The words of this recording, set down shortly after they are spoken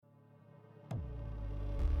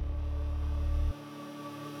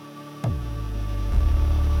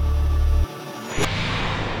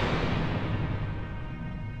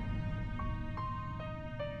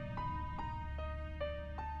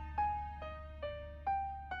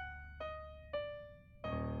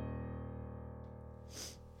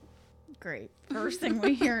great. First thing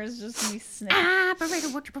we hear is just me sniffing. Operator,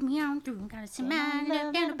 what you put me on through? Gotta see my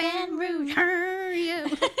love down the Baton Rouge.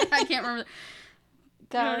 I can't remember.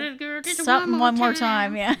 Something one more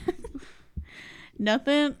time, yeah.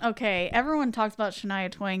 Nothing. Okay, everyone talks about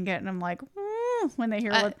Shania Twain getting them like when they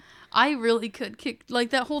hear what. I really could kick,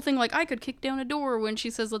 like, that whole thing, like, I could kick down a door when she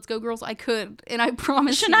says, let's go, girls. I could, and I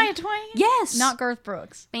promise Shania Twain? Yes! Not Garth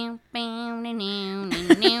Brooks.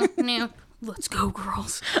 Let's go,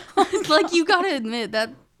 girls. Like, you gotta admit,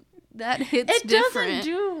 that hits different. It doesn't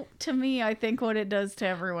do to me, I think, what it does to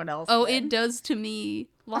everyone else. Oh, then. It does to me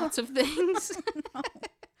lots of things. No.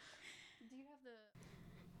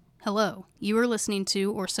 Hello, you are listening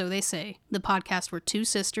to Or So They Say, the podcast where two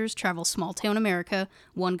sisters travel small town America,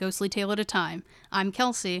 one ghostly tale at a time. I'm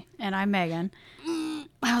Kelsey. And I'm Megan.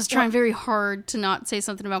 I was trying very hard to not say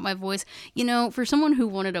something about my voice. You know, for someone who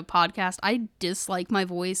wanted a podcast, I dislike my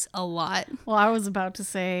voice a lot. Well, I was about to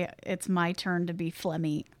say it's my turn to be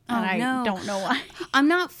phlegmy. And I don't know why. I'm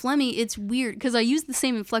not phlegmy. It's weird because I use the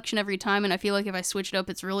same inflection every time, and I feel like if I switch it up,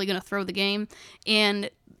 it's really going to throw the game.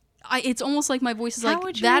 And it's almost like my voice is like... How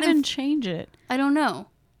would you even change it? I don't know.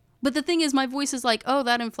 But the thing is, my voice is like, oh,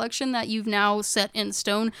 that inflection that you've now set in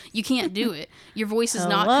stone, you can't do it. Your voice is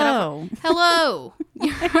not cut off. Hello.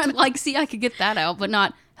 Like, see, I could get that out, but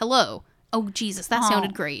not hello. Oh, Jesus, that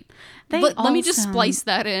sounded great. But let me just splice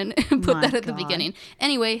that in and put that at the beginning.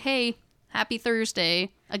 Anyway, hey, happy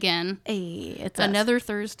Thursday again. Hey, it's another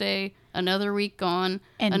Thursday, another week gone,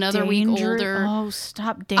 and another week older. Oh,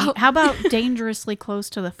 stop. How about dangerously close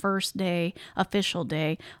to the first day, official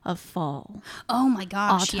day of fall? Oh my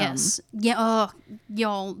gosh, Autumn. Yes. Yeah,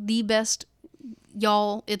 y'all, the best,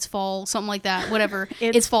 y'all, it's fall, something like that, whatever.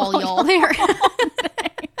 It's fall, y'all. There.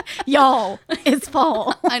 Y'all, it's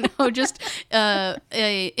fall. I know, just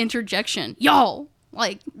a interjection. Y'all.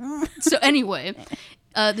 Like, so anyway,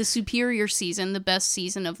 the superior season, the best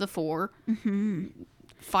season of the four. Mm-hmm.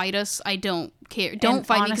 Fight us. I don't care. Don't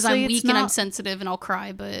fight me because I'm weak and I'm sensitive and I'll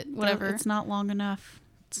cry, but whatever. It's not long enough.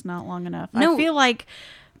 It's not long enough. No. I feel like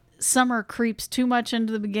summer creeps too much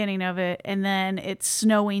into the beginning of it, and then it's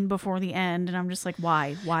snowing before the end, and I'm just like,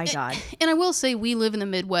 why? Why, God? And I will say we live in the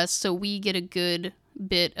Midwest, so we get a good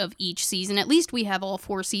bit of each season. At least we have all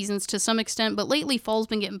 4 seasons to some extent, but lately fall's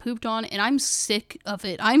been getting pooped on, and I'm sick of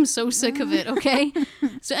it. I'm so sick of it, okay?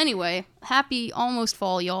 So anyway, happy almost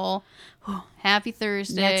fall, y'all. Happy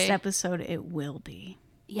Thursday. Next episode, it will be.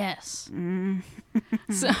 Yes.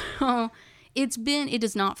 So, it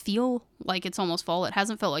does not feel like it's almost fall. It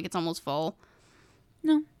hasn't felt like it's almost fall.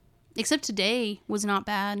 No. Except today was not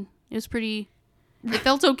bad. It was pretty... It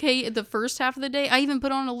felt okay the first half of the day. I even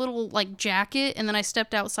put on a little, like, jacket, and then I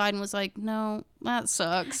stepped outside and was like, no, that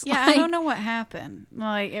sucks. Yeah, like, I don't know what happened.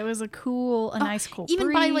 Like, it was a nice cool even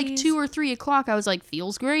breeze. By, like, 2 or 3 o'clock, I was like,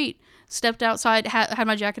 feels great. Stepped outside, had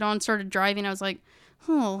my jacket on, started driving. I was like,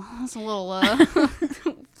 oh, that's a little,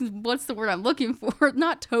 what's the word I'm looking for?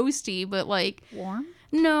 Not toasty, but, like... Warm?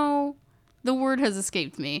 No, the word has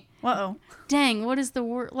escaped me. Uh-oh. Dang, what is the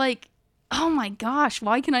word? Like... Oh my gosh,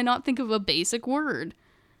 why can I not think of a basic word?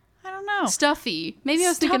 I don't know. Stuffy. Maybe I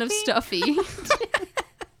was thinking of stuffy.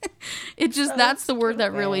 It just, that's the word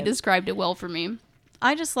that really described it well for me.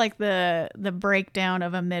 I just like the breakdown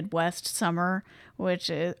of a Midwest summer,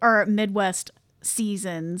 or Midwest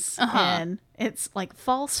seasons. Uh-huh. And it's like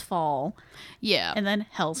false fall. Yeah. And then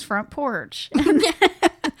hell's front porch.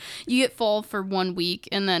 You get fall for 1 week,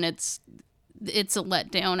 and then it's a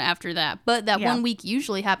letdown after that. But that 1 week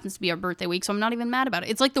usually happens to be our birthday week, so I'm not even mad about it.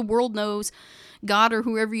 It's like the world knows, God or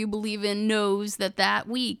whoever you believe in knows that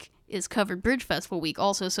week is Covered Bridge Festival week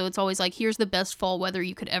also, so it's always like, here's the best fall weather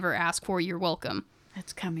you could ever ask for, you're welcome.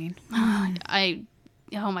 It's coming. Oh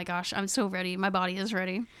my gosh, I'm so ready. My body is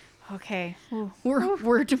ready. Okay.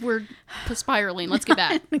 We're spiraling. Let's get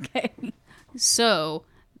back. Okay. So,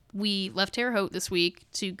 we left Terre Haute this week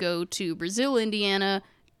to go to Brazil, Indiana,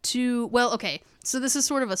 so this is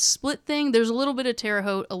sort of a split thing. There's a little bit of Terre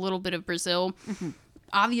Haute, a little bit of Brazil. Mm-hmm.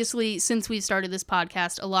 Obviously, since we started this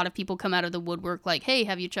podcast, a lot of people come out of the woodwork like, hey,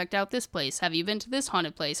 have you checked out this place? Have you been to this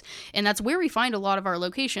haunted place? And that's where we find a lot of our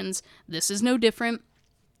locations. This is no different.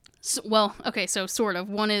 So, so sort of.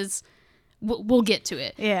 One is, we'll get to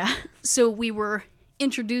it. Yeah. So we were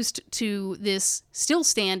introduced to this still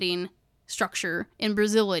standing structure in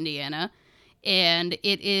Brazil, Indiana. And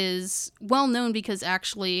it is well known because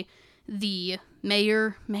actually the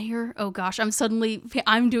mayor, oh gosh, I'm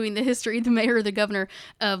doing the history. The mayor or the governor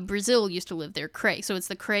of Brazil used to live there, Craig. So it's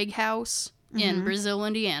the Craig House in Brazil,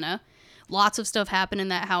 Indiana. Lots of stuff happened in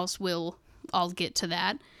that house. I'll get to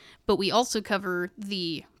that. But we also cover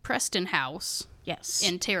the Preston House Yes.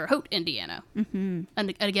 in Terre Haute, Indiana. Mm-hmm.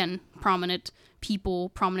 And again, prominent people,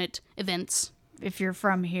 prominent events. If you're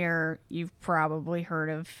from here, you've probably heard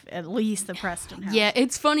of at least the Preston House. Yeah,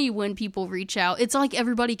 it's funny when people reach out. It's like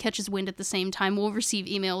everybody catches wind at the same time. We'll receive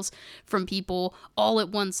emails from people all at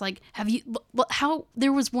once. Like,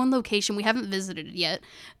 there was one location, we haven't visited it yet,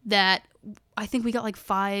 that I think we got like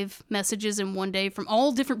 5 messages in one day from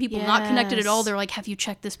all different people, not connected at all. They're like, have you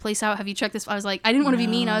checked this place out? Have you checked this? I was like, I didn't want to be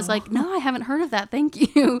mean. I was like, no, I haven't heard of that.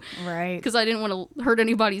 Thank you. Right. Because I didn't want to hurt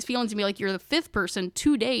anybody's feelings and be like, you're the 5th person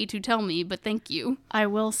today to tell me, but thank you. I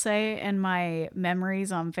will say in my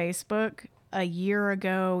memories on Facebook, a year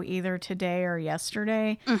ago, either today or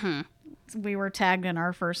yesterday, we were tagged in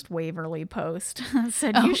our first Waverly post.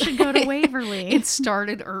 Said, you should go to Waverly. It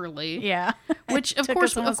started early. Yeah. Which, of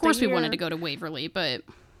course we wanted to go to Waverly, but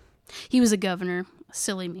he was a governor.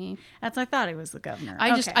 Silly me. I thought he was the governor.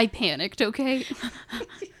 I panicked, okay?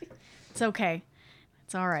 It's okay.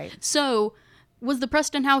 It's all right. So, was the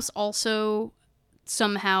Preston House also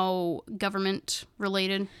somehow government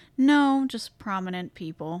related? No, just prominent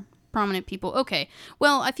people. Prominent people. Okay.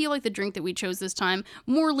 Well, I feel like the drink that we chose this time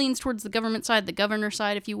more leans towards the government side, the governor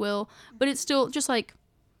side, if you will. But it's still just like,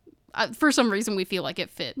 for some reason, we feel like it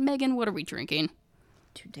fit. Megan, what are we drinking?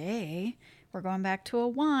 Today, we're going back to a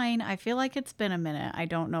wine. I feel like it's been a minute. I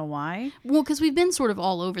don't know why. Well, because we've been sort of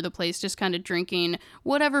all over the place, just kind of drinking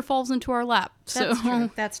whatever falls into our lap. That's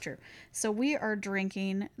true. That's true. So we are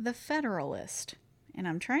drinking the Federalist. And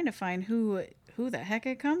I'm trying to find who the heck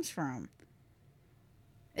it comes from.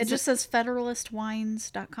 It just says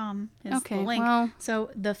federalistwines.com is the link. Well,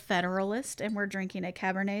 so the Federalist, and we're drinking a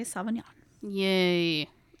Cabernet Sauvignon. Yay.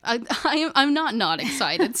 I'm not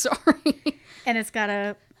excited, sorry. And it's got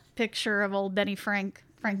a picture of old Benny Franklin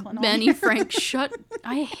on Benny there. Frank,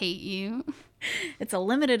 I hate you. It's a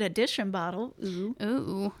limited edition bottle.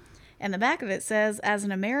 Ooh. And the back of it says, as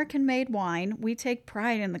an American-made wine, we take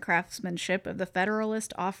pride in the craftsmanship of the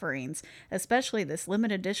Federalist offerings, especially this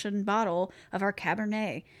limited edition bottle of our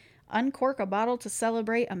Cabernet. Uncork a bottle to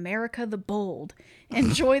celebrate America the Bold.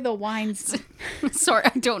 Enjoy the wine's... Sorry,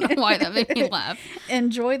 I don't know why that made me laugh.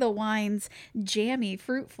 Enjoy the wine's jammy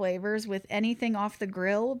fruit flavors with anything off the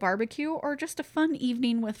grill, barbecue, or just a fun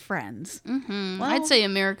evening with friends. Mm-hmm. Well, I'd say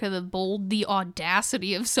America the Bold, the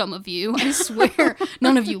audacity of some of you. I swear,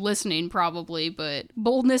 none of you listening probably, but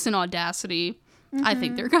boldness and audacity, I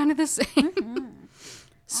think they're kind of the same.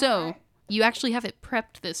 So, you actually have it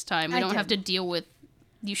prepped this time. We don't have to deal with...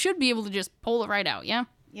 You should be able to just pull it right out, yeah?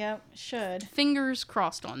 Yep, should. Fingers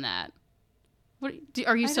crossed on that.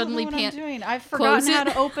 Are you suddenly I'm doing? I've forgotten how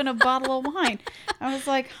to open a bottle of wine. I was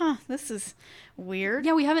like, this is weird.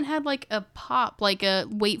 Yeah, we haven't had like a pop, like a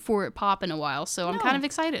wait for it pop in a while, so I'm kind of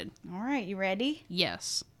excited. All right, you ready?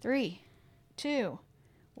 Yes. 3, 2,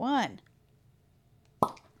 1.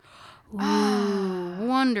 Ooh,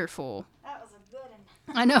 wonderful. That was a good one.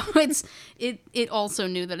 I know, it also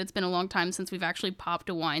knew that it's been a long time since we've actually popped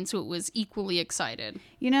a wine, so it was equally excited.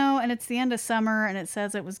 You know, and it's the end of summer, and it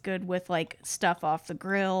says it was good with, like, stuff off the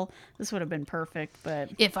grill. This would have been perfect, but...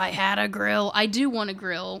 If I had a grill, I do want a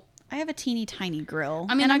grill. I have a teeny tiny grill.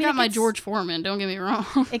 I got my George Foreman, don't get me wrong.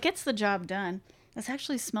 It gets the job done. This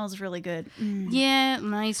actually smells really good. Yeah,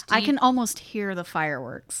 nice. I can almost hear the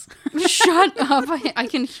fireworks. Shut up. I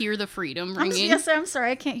can hear the freedom ringing. Yes, I'm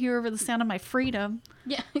sorry. I can't hear over the sound of my freedom.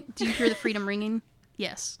 Yeah. Do you hear the freedom ringing?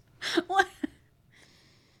 Yes. What?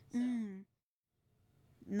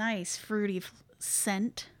 Nice fruity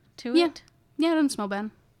scent to it. Yeah, it doesn't smell bad.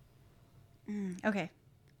 Okay.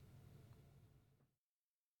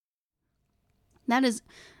 That is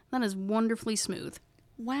wonderfully smooth.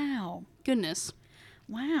 Wow. Goodness.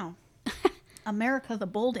 Wow. America the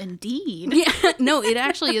Bold indeed. Yeah, no, it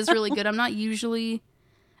actually is really good. I'm not usually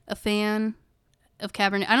a fan of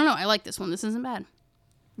Cabernet. I don't know. I like this one. This isn't bad.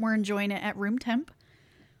 We're enjoying it at room temp.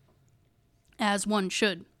 As one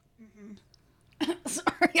should.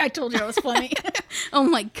 Sorry, I told you I was funny. Oh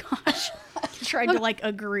my gosh. I tried to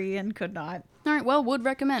agree and could not. All right, well, would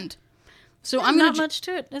recommend. So I'm not much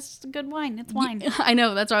to it. It's a good wine. It's wine. I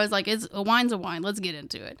know. That's why I was like, wine's a wine. Let's get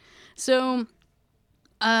into it. So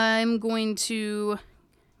I'm going to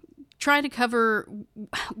try to cover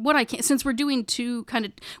what I can. Since we're doing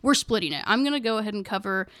we're splitting it. I'm going to go ahead and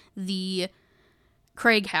cover the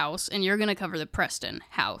Craig house, and you're going to cover the Preston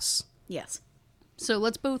house. Yes. So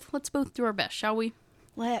let's both do our best, shall we?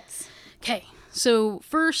 Let's. Okay. So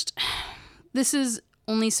first, this is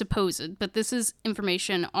only supposed, but this is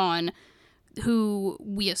information on who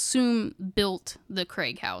we assume built the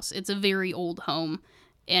Craig house. It's a very old home,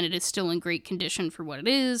 and it is still in great condition for what it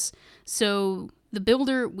is. So the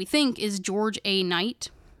builder, we think, is George A. Knight,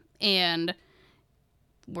 and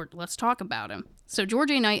let's talk about him. So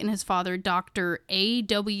George A. Knight and his father, Dr.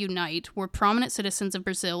 A.W. Knight, were prominent citizens of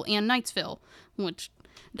Brazil and Knightsville, which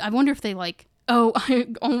I wonder if they I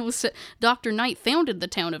almost said Dr. Knight founded the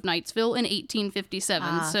town of Knightsville in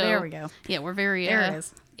 1857. So there we go. Yeah, we're very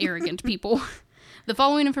arrogant people. The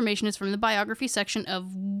following information is from the biography section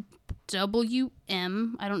of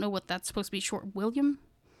W.M. I don't know what that's supposed to be short. William?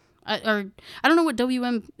 I don't know what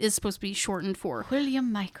W.M. is supposed to be shortened for.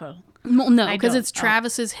 William Michael. Well, no, because it's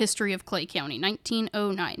Travis's History of Clay County,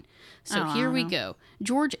 1909. So here we go.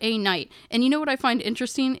 George A. Knight. And you know what I find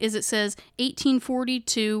interesting is it says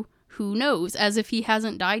 1842, who knows, as if he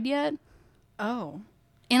hasn't died yet. Oh.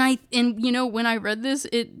 And you know, when I read this,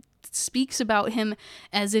 it speaks about him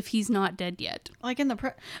as if he's not dead yet. Like in the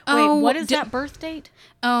wait, what is that birth date?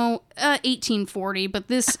 1840, but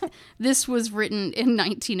this was written in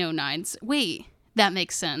 1909. Wait, that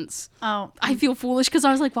makes sense. Oh, I feel foolish because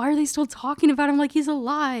I was like, why are they still talking about him like he's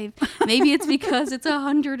alive? Maybe it's because it's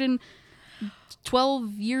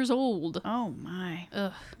 112 years old. Oh my.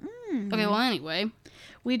 Ugh. Okay, well, anyway.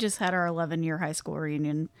 We just had our 11-year high school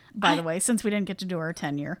reunion, by the way, since we didn't get to do our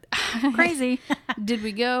 10-year. Crazy. Did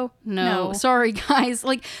we go? No. Sorry, guys.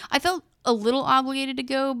 Like, I felt a little obligated to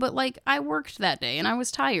go, but, like, I worked that day and I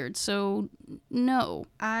was tired, so no.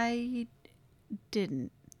 I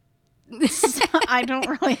didn't. I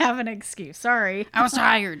don't really have an excuse. Sorry. I was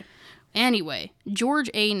tired. Anyway,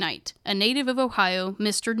 George A. Knight, a native of Ohio,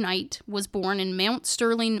 Mr. Knight, was born in Mount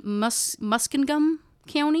Sterling, Muskingum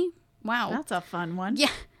County. Wow. That's a fun one. Yeah.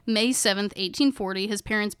 May 7th, 1840, his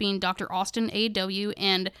parents being Dr. Austin A.W.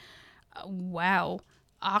 and,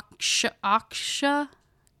 Aksha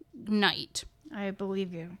Knight. I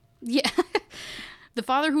believe you. Yeah. The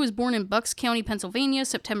father, who was born in Bucks County, Pennsylvania,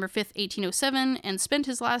 September 5th, 1807, and spent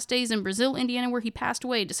his last days in Brazil, Indiana, where he passed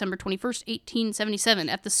away December 21st, 1877,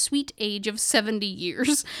 at the sweet age of 70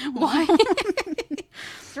 years. Why?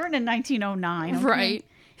 It's written in 1909. Okay? Right.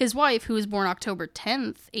 His wife, who was born October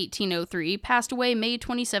 10th, 1803, passed away May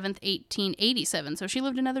 27th, 1887, so she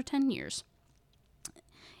lived another 10 years.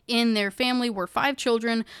 In their family were 5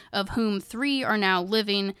 children, of whom 3 are now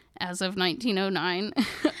living as of 1909.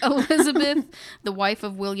 Elizabeth, the wife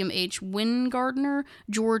of William H. Wingardner,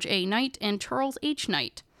 George A. Knight, and Charles H.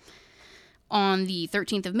 Knight. On the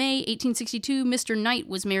 13th of May, 1862, Mr. Knight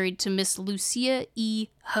was married to Miss Lucia E.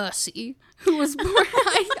 Hussey, who was born...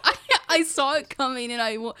 I saw it coming, and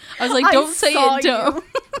I was like, don't say it, Joe.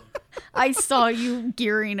 I saw you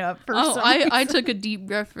gearing up for something. I took a deep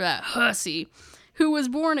breath for that. Hussey, who was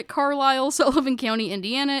born at Carlisle, Sullivan County,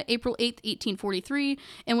 Indiana, April 8th, 1843,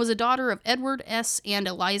 and was a daughter of Edward S. and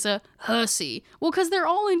Eliza Hussey. Well, because they're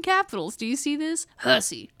all in capitals. Do you see this?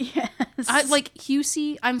 Hussey. Yes. Like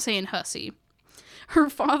Hussey, I'm saying Hussey. Her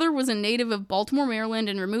father was a native of Baltimore, Maryland,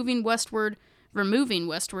 and removing westward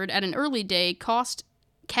at an early day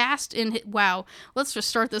let's just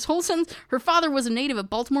start this whole sentence. Her father was a native of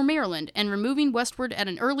Baltimore, Maryland, and removing westward at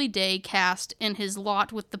an early day cast in his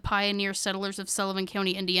lot with the pioneer settlers of Sullivan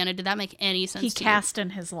County, Indiana. Did that make any sense to you? He cast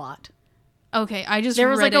in his lot. Okay, I just There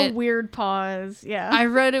was read like it. a weird pause. Yeah. I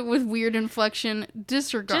read it with weird inflection.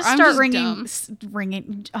 Disregard. Just I'm start just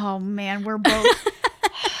ringing. Oh man, we're both...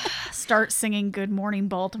 Start singing Good Morning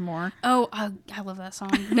Baltimore. Oh, I love that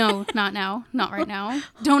song. No, not now. Not right now.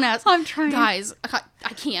 Don't ask. I'm trying. Guys, I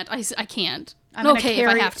can't. I can't. I'm okay if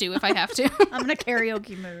I have to. I'm in a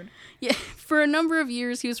karaoke mood. Yeah. For a number of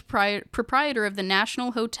years, he was proprietor of the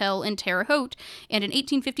National Hotel in Terre Haute, and in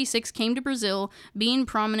 1856 came to Brazil, being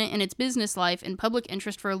prominent in its business life and public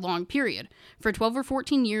interest for a long period. For 12 or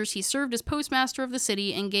 14 years, he served as postmaster of the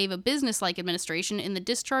city and gave a business-like administration in the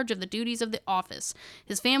discharge of the duties of the office.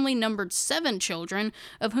 His family numbered 7 children,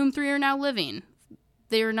 of whom 3 are now living.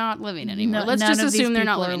 They're not living anymore. Let's just assume they're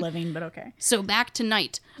not living. But okay. So back to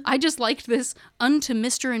Knight. I just liked this. Unto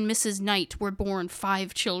Mr. and Mrs. Knight were born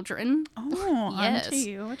 5 children. Oh, yes. Unto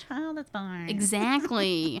you a child is born.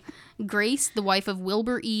 Exactly. Grace, the wife of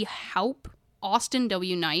Wilbur E. Haupt, Austin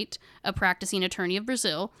W. Knight, a practicing attorney of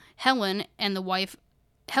Brazil. Helen,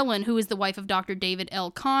 who is the wife of Dr. David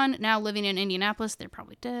L. Kahn, now living in Indianapolis. They're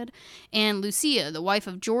probably dead. And Lucia, the wife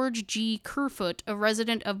of George G. Kerfoot, a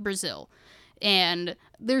resident of Brazil. And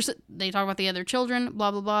they talk about the other children,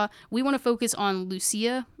 blah, blah, blah. We want to focus on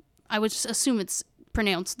Lucia. I would just assume it's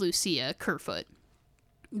pronounced Lucia Kerfoot,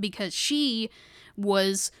 because she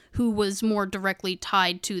was who was more directly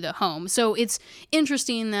tied to the home. So it's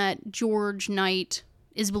interesting that George Knight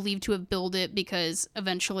is believed to have built it because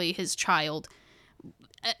eventually his child,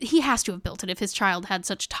 he has to have built it if his child had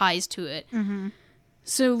such ties to it. Mm-hmm.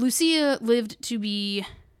 So Lucia lived to be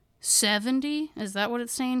 70. Is that what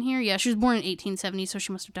it's saying here? Yeah, she was born in 1870, so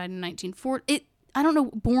she must have died in 1940. I don't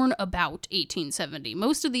know, born about 1870.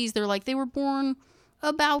 Most of these, they're like, they were born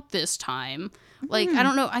about this time. Like, I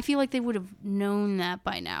don't know. I feel like they would have known that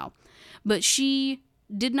by now. But she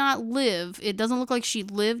did not live. It doesn't look like she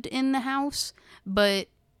lived in the house, but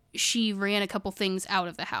she ran a couple things out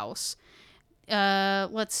of the house.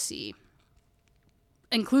 Let's see.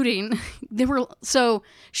 Including, so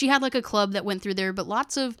she had like a club that went through there, but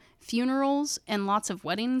lots of funerals and lots of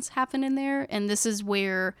weddings happen in there. And this is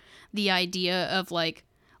where the idea of like,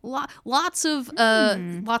 lots of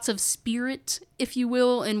spirit, if you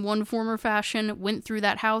will, in one form or fashion, went through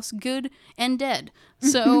that house, good and dead.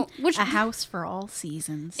 So, which a house for all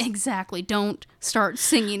seasons. Exactly. Don't start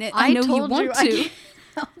singing it. I know you want to.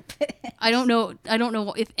 I don't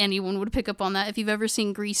know if anyone would pick up on that. If you've ever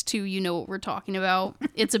seen Grease 2, you know what we're talking about.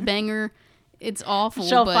 It's a banger. It's awful.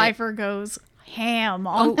 Michelle Pfeiffer goes ham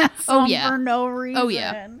on that song for no reason. Oh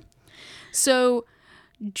yeah. So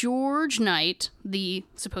George Knight, the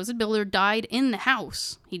supposed builder, died in the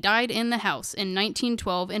house. He died in the house in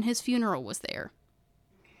 1912, and his funeral was there.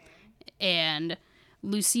 And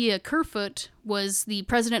Lucia Kerfoot was the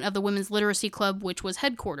president of the Women's Literacy Club, which was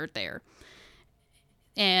headquartered there.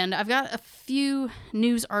 And I've got a few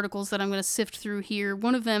news articles that I'm going to sift through here.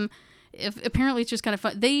 One of them, apparently it's just kind of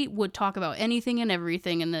fun. They would talk about anything and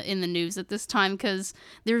everything in the news at this time, because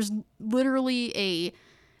there's literally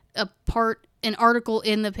an article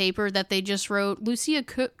in the paper that they just wrote. Lucia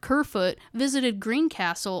Kerfoot visited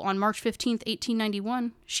Greencastle on March 15th,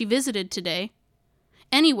 1891. She visited today.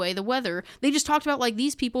 Anyway, the weather. They just talked about, like,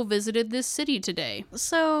 these people visited this city today.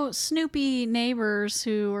 So, snoopy neighbors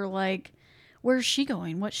who are like, where's she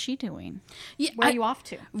going? What's she doing? Yeah, Where are you off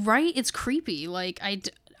to? Right? It's creepy. Like,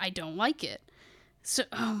 I don't like it. So,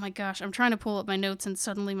 oh my gosh, I'm trying to pull up my notes and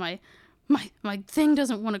suddenly my thing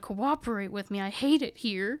doesn't want to cooperate with me. I hate it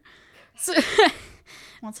here. So,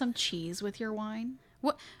 want some cheese with your wine?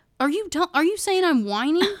 What? Are you saying I'm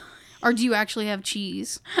whining? Or do you actually have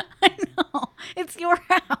cheese? I know. It's your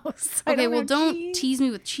house. Okay, well, don't tease me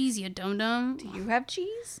with cheese, you dum-dum. Do you have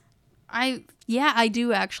cheese? I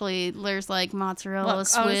do actually. There's like mozzarella,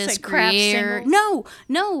 Swiss, Gruyere. No,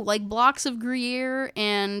 like blocks of Gruyere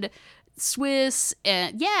and Swiss,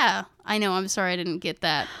 and yeah, I know. I'm sorry I didn't get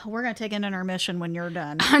that. We're gonna take an intermission when you're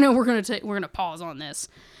done. I know we're gonna pause on this.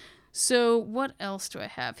 So what else do I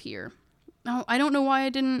have here? Oh, I don't know why I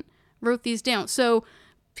didn't wrote these down. So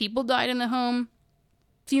people died in the home,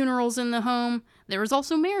 funerals in the home. There was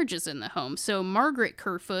also marriages in the home. So Margaret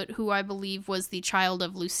Kerfoot, who I believe was the child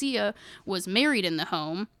of Lucia, was married in the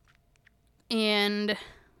home. And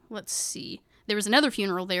let's see. There was another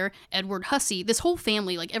funeral there, Edward Hussey. This whole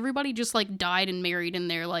family, like everybody just like died and married in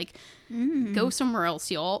there. Like, go somewhere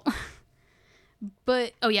else, y'all.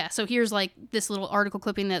 But, oh yeah, so here's like this little article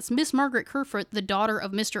clipping that's Miss Margaret Kerfoot, the daughter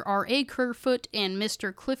of Mr. R.A. Kerfoot and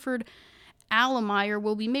Mr. Clifford Allemeyer,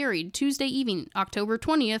 will be married Tuesday evening, October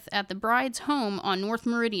 20th, at the bride's home on North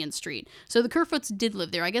Meridian Street. So the Kerfoots did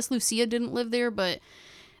live there. I guess Lucia didn't live there, but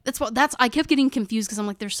I kept getting confused because I'm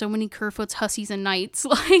like, there's so many Kerfoots, Hussies, and Knights,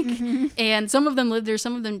 like, and some of them lived there,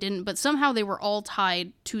 some of them didn't, but somehow they were all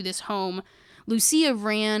tied to this home. Lucia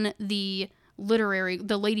ran the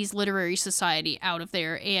Ladies' Literary Society out of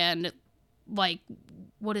there, and like,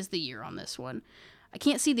 what is the year on this one? I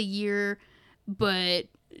can't see the year, but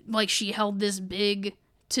like she held this big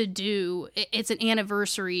to-do. It's an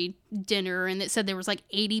anniversary dinner, and it said there was like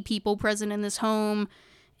 80 people present in this home,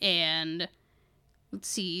 and let's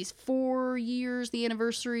see, 4 years, the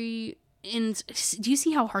anniversary. And do you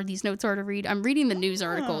see how hard these notes are to read? I'm reading the news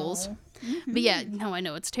articles. Mm-hmm. But yeah, no, I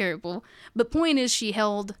know, it's terrible. But point is, she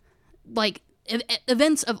held, like,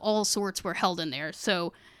 events of all sorts were held in there.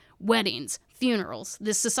 So, weddings, funerals,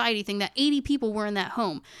 this society thing, that 80 people were in that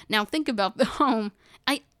home. Now, think about the home.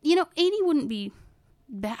 80 wouldn't be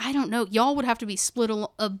bad. I don't know. Y'all would have to be split yeah,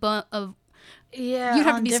 you'd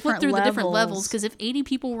have to be split through the different levels, because if 80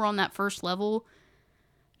 people were on that first level,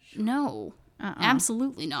 no,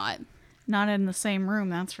 absolutely not. Not in the same room,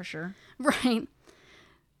 that's for sure. Right.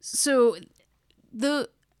 So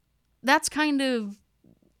that's kind of,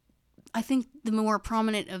 I think, the more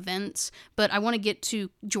prominent events, but I want to get to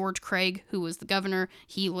George Craig, who was the governor.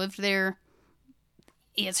 He lived there.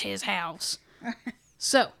 It's his house.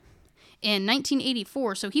 So, in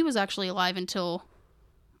 1984, so he was actually alive until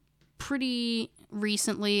pretty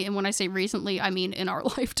recently, and when I say recently, I mean in our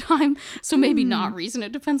lifetime, so maybe not recent,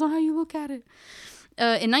 it depends on how you look at it.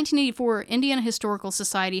 In 1984, Indiana Historical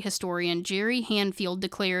Society historian Jerry Hanfield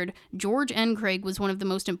declared George N. Craig was one of the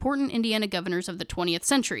most important Indiana governors of the 20th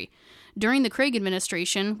century. During the Craig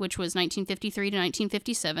administration, which was 1953 to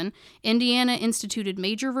 1957, Indiana instituted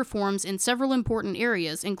major reforms in several important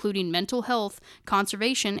areas, including mental health,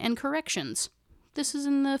 conservation, and corrections. This is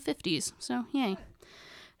in the 50s, so yay.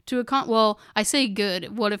 Well, I say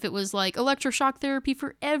good. What if it was like electroshock therapy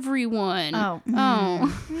for everyone? Oh.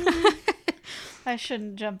 Oh. I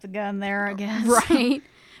shouldn't jump the gun there, I guess. Right.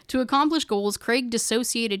 To accomplish goals, Craig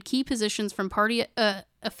dissociated key positions from party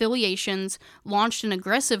affiliations, launched an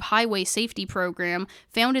aggressive highway safety program,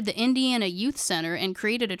 founded the Indiana Youth Center, and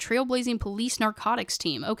created a trailblazing police narcotics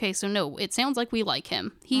team. Okay, so no, it sounds like we like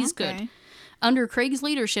him. He's good. Under Craig's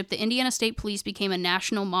leadership, the Indiana State Police became a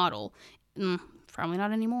national model. Probably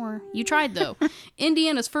not anymore. You tried, though.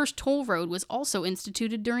 Indiana's first toll road was also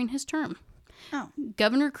instituted during his term. Oh.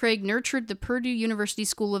 Governor Craig nurtured the Purdue University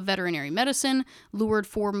School of Veterinary Medicine, lured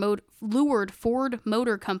Ford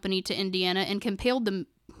Motor Company to Indiana, and compelled the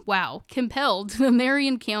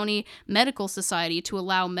Marion County Medical Society to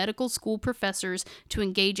allow medical school professors to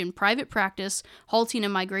engage in private practice, halting a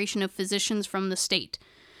migration of physicians from the state.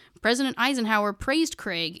 President Eisenhower praised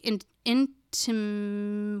Craig, intimating?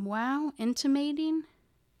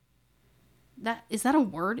 Is that a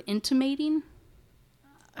word? Intimating?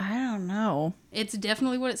 I don't know. It's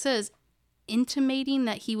definitely what it says. Intimating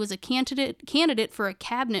that he was a candidate for a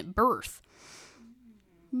cabinet berth.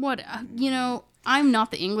 What, I'm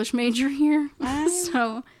not the English major here,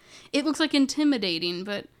 so it looks like intimidating,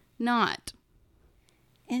 but not.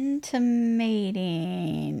 Intimating.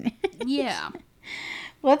 Yeah.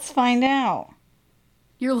 Let's find out.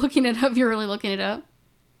 You're looking it up? You're really looking it up?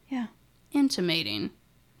 Yeah. Intimating.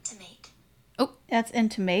 Intimate. Oh. That's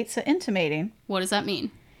intimate, so intimating. What does that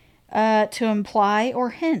mean? To imply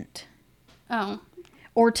or hint. Oh.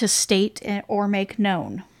 Or to state or make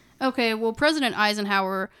known. Okay, well, President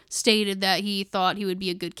Eisenhower stated that he thought he would be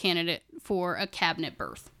a good candidate for a cabinet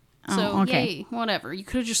berth. So, yay, whatever. You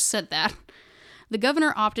could have just said that. The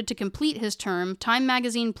governor opted to complete his term. Time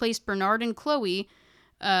magazine placed Bernard and Chloe,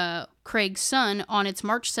 Craig's son, on its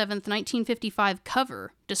March 7th, 1955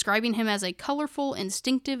 cover, describing him as a colorful,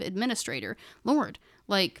 instinctive administrator. Lord,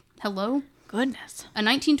 hello? Goodness. A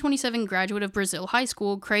 1927 graduate of Brazil High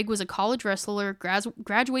School, Craig was a college wrestler,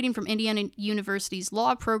 graduating from Indiana University's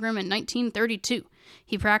law program in 1932.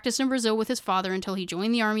 He practiced in Brazil with his father until he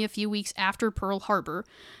joined the Army a few weeks after Pearl Harbor.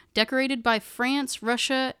 Decorated by France,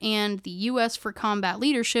 Russia, and the U.S. for combat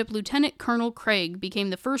leadership, Lieutenant Colonel Craig became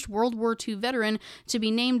the first World War II veteran to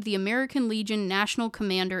be named the American Legion National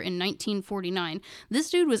Commander in 1949. This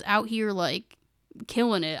dude was out here,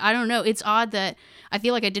 killing it. I don't know. It's odd that I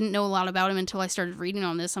feel like I didn't know a lot about him until I started reading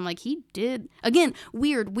on this. I'm like, he did. Again,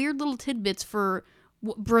 weird little tidbits for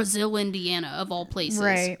Brazil, Indiana, of all places.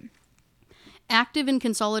 Right. Active in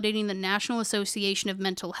consolidating the National Association of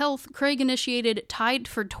Mental Health, Craig initiated Tide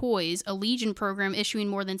for Toys, a Legion program issuing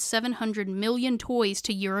more than 700 million toys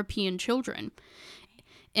to European children.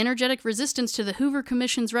 Energetic resistance to the Hoover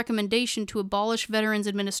Commission's recommendation to abolish Veterans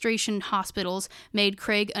Administration hospitals made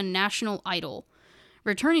Craig a national idol.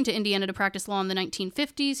 Returning to Indiana to practice law in the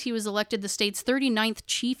 1950s, he was elected the state's 39th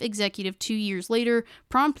chief executive 2 years later,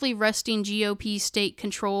 promptly wresting GOP state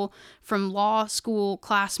control from law school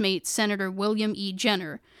classmate Senator William E.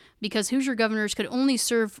 Jenner. Because Hoosier governors could only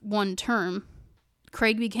serve one term,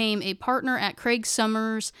 Craig became a partner at Craig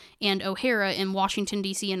Summers and O'Hara in Washington,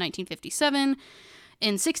 D.C. in 1957. In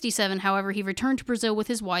 1967, however, he returned to Brazil with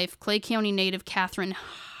his wife, Clay County native Catherine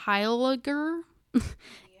Heiliger,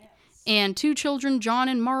 and 2 children, John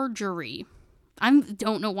and Marjorie. I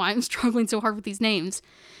don't know why I'm struggling so hard with these names.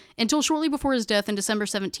 Until shortly before his death on December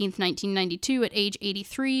 17, 1992, at age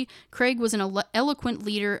 83, Craig was an eloquent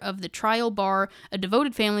leader of the trial bar, a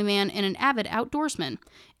devoted family man, and an avid outdoorsman.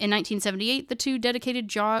 In 1978, the two dedicated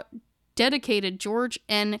George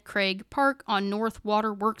N. Craig Park on North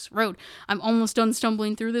Waterworks Road. I'm almost done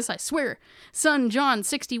stumbling through this, I swear. Son John,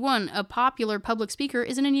 61, a popular public speaker,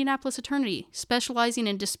 is an Indianapolis attorney, specializing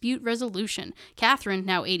in dispute resolution. Catherine,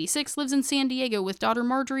 now 86, lives in San Diego with daughter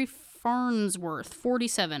Marjorie Farnsworth,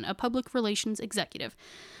 47, a public relations executive.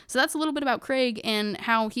 So that's a little bit about Craig and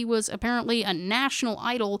how he was apparently a national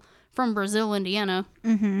idol from Brazil, Indiana.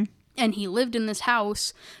 Mm-hmm. And he lived in this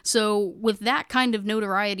house. So with that kind of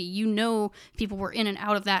notoriety, people were in and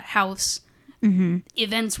out of that house. Mm-hmm.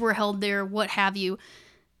 Events were held there, what have you.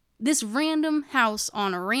 This random house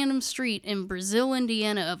on a random street in Brazil,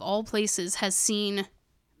 Indiana, of all places, has seen,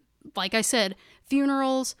 like I said,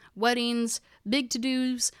 funerals, weddings, big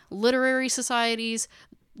to-dos, literary societies,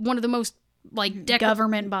 one of the most like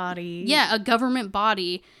government body. Yeah, a government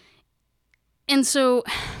body. And so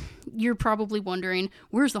you're probably wondering,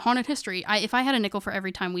 where's the haunted history? If I had a nickel for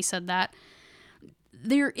every time we said that,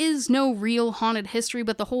 there is no real haunted history,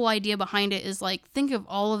 but the whole idea behind it is like, think of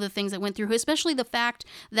all of the things that went through, especially the fact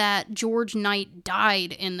that George Knight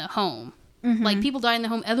died in the home. Mm-hmm. Like, people died in the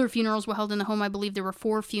home. Other funerals were held in the home. I believe there were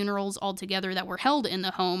 4 funerals altogether that were held in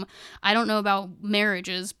the home. I don't know about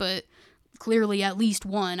marriages, but clearly at least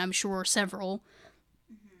one, I'm sure several.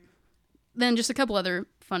 Mm-hmm. Then just a couple other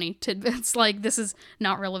funny tidbits. Like, this is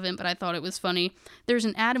not relevant, but I thought it was funny. There's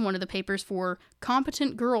an ad in one of the papers for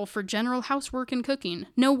competent girl for general housework and cooking.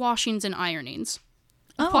 No washings and ironings.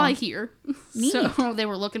 Apply here. Neat. So they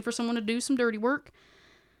were looking for someone to do some dirty work.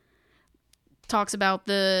 Talks about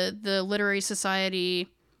the Literary Society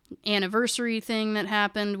anniversary thing that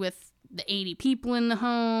happened with the 80 people in the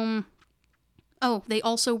home. Oh, they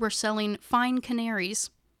also were selling fine canaries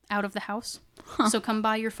out of the house. Huh. So come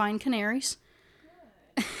buy your fine canaries.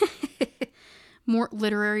 More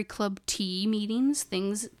literary club tea meetings,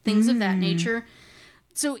 things of that nature.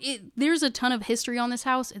 So there's a ton of history on this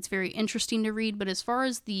house. It's very interesting to read, but as far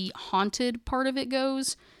as the haunted part of it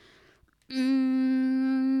goes,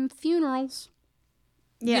 funerals.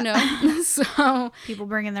 Yeah. You know? So people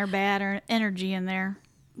bringing their bad energy in there.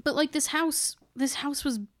 But like this house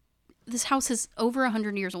is over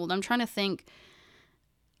 100 years old. I'm trying to think.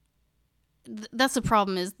 That's the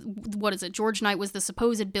problem is, what is it? George Knight was the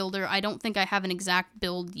supposed builder. I don't think I have an exact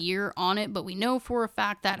build year on it, but we know for a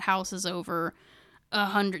fact that house is over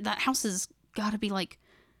 100. That house has got to be like,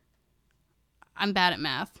 I'm bad at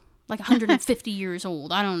math, like 150 years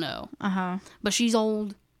old. I don't know. Uh-huh. But she's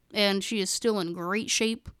old, and she is still in great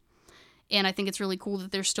shape. And I think it's really cool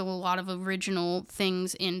that there's still a lot of original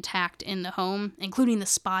things intact in the home, including the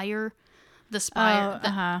spire.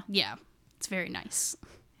 Yeah, it's very nice.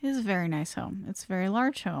 It is a very nice home. It's a very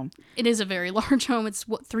large home. It is a very large home. It's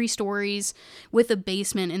 3 stories with a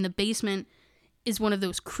basement, and the basement is one of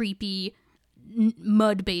those creepy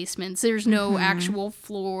mud basements. There's no actual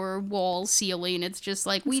floor, wall, ceiling. It's just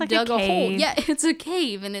like we dug a hole. Yeah, it's a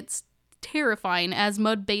cave, and it's terrifying, as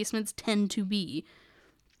mud basements tend to be.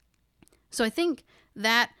 So I think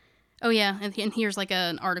that, oh yeah, and here's like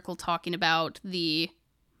an article talking about the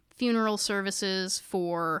funeral services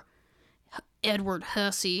for Edward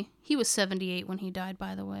Hussey. He was 78 when he died,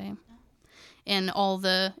 by the way. And all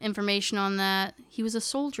the information on that. He was a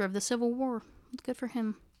soldier of the Civil War. Good for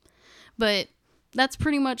him. But that's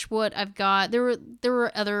pretty much what I've got. There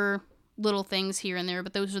were other little things here and there,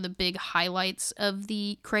 but those are the big highlights of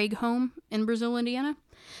the Craig home in Brazil, Indiana.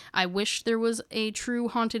 I wish there was a true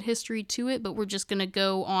haunted history to it, but we're just going to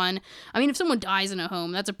go on. I mean, if someone dies in a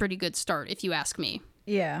home, that's a pretty good start, if you ask me.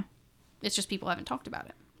 Yeah. It's just people haven't talked about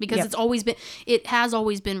it. Because it has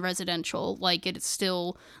always been residential. Like, it's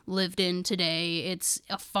still lived in today. It's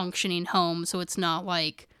a functioning home, so it's not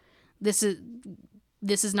like this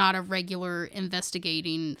is not a regular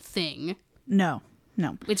investigating thing. No.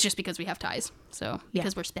 It's just because we have ties. So,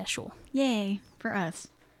 because we're special. Yay, for us.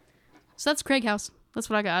 So that's Craig House. That's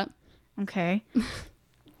what I got. Okay.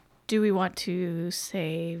 Do we want to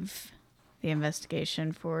save the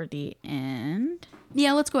investigation for the end?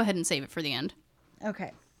 Yeah, let's go ahead and save it for the end.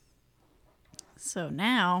 Okay. So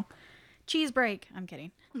now, cheese break. I'm kidding.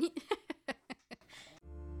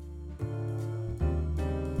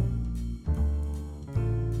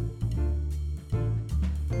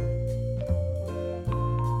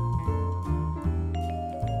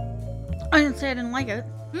 I didn't say I didn't like it.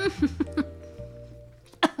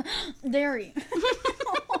 Dairy.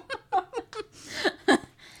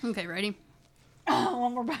 Okay, ready? Oh,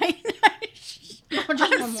 one more bite.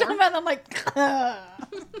 Just one more. I'm like,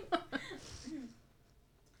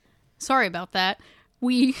 sorry about that.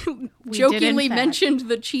 We jokingly mentioned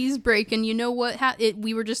the cheese break, and you know what?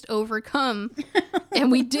 We were just overcome,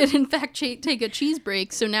 and we did in fact take a cheese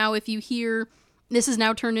break. So now, if you hear, this is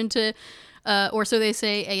now turned into, or so they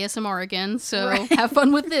say, ASMR again. So have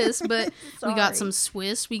fun with this. But we got some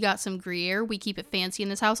Swiss, we got some Gruyere. We keep it fancy in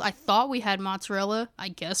this house. I thought we had mozzarella. I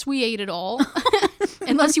guess we ate it all,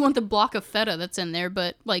 unless you want the block of feta that's in there.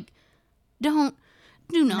 But like, do not.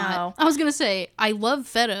 No. I was going to say, I love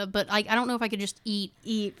feta, but I don't know if I could just eat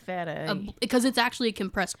feta. Because it's actually a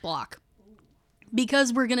compressed block.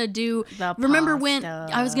 Because we're going to do... remember when that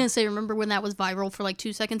was viral for like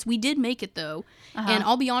 2 seconds? We did make it, though. Uh-huh. And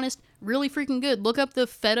I'll be honest, really freaking good. Look up the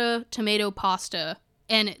feta tomato pasta,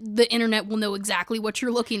 and the internet will know exactly what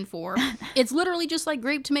you're looking for. It's literally just like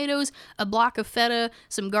grape tomatoes, a block of feta,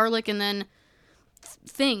 some garlic, and then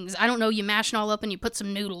things. I don't know, you mash it all up and you put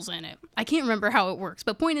some noodles in it. I can't remember how it works,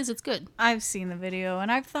 but point is it's good. I've seen the video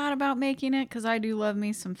and I've thought about making it because I do love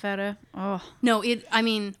me some feta. Oh, No,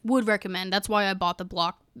 would recommend. That's why I bought the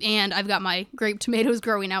block, and I've got my grape tomatoes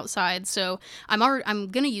growing outside, so I'm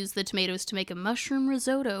going to use the tomatoes to make a mushroom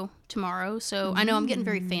risotto tomorrow, so I know I'm getting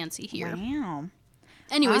very fancy here. wow.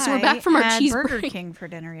 Anyway, so we're back from our had cheese Burger break. King for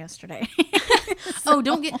dinner yesterday. Oh,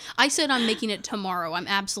 I said I'm making it tomorrow. I'm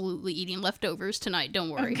absolutely eating leftovers tonight, don't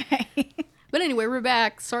worry. Okay. But anyway, we're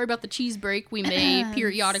back. Sorry about the cheese break. We may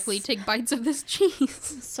periodically take bites of this cheese.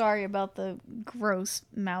 Sorry about the gross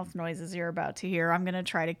mouth noises you're about to hear. I'm going to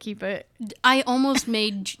try to keep it. I almost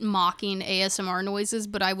made mocking ASMR noises,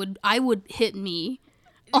 but I would hit me,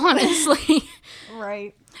 honestly.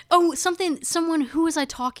 Right. Oh, someone, who was I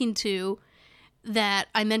talking to that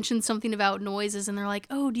I mentioned something about noises, and they're like,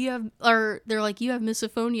 oh, you have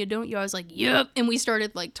misophonia, don't you? I was like, yep. And we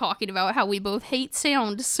started like talking about how we both hate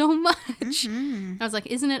sound so much. Mm-hmm. I was like,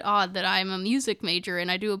 isn't it odd that I'm a music major and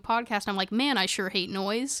I do a podcast? I'm like, man, I sure hate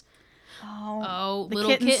noise. Oh,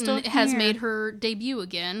 little kitten has made her debut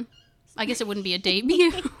again. I guess it wouldn't be a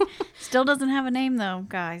debut. Still doesn't have a name though,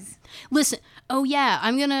 guys. Listen. Oh yeah,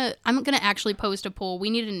 I'm gonna actually post a poll. We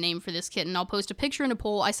need a name for this kitten. I'll post a picture and a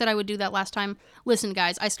poll. I said I would do that last time. Listen,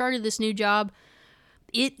 guys, I started this new job.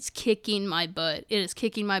 It's kicking my butt. It is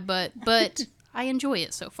kicking my butt, but I enjoy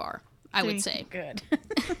it so far, I would say. Good.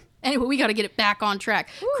 Anyway, we got to get it back on track.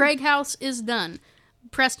 Woo. Craig House is done.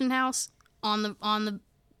 Preston House on the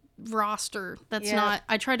roster. That's not.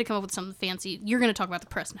 I tried to come up with something fancy. You're going to talk about the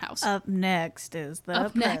Preston House. Up next is the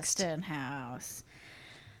Preston House.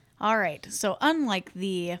 All right. So unlike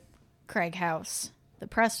the Craig House, the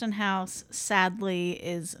Preston House sadly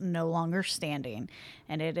is no longer standing,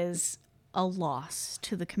 and it is a loss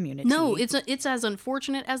to the community. No, it's as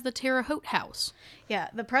unfortunate as the Terre Haute House. Yeah,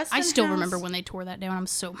 the Preston I still House, remember when they tore that down. I'm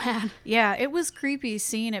so mad. Yeah, it was creepy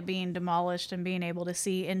seeing it being demolished and being able to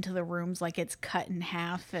see into the rooms like it's cut in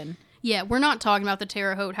half. And yeah, we're not talking about the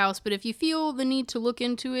Terre Haute House, but if you feel the need to look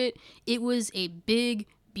into it, it was a big,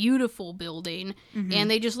 beautiful building, and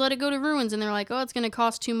they just let it go to ruins, and they're like, oh, it's going to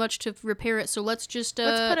cost too much to repair it, so let's just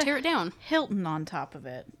tear it down. Hilton on top of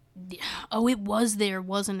it. Oh, it was there,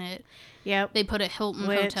 wasn't it? Yep. They put a Hilton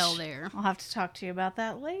hotel there. I'll have to talk to you about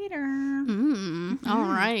that later. All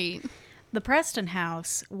right. The Preston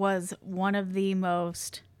House was one of the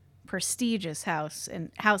most prestigious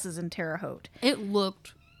houses in Terre Haute. It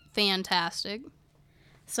looked fantastic.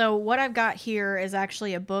 So what I've got here is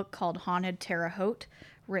actually a book called Haunted Terre Haute,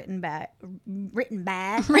 written by.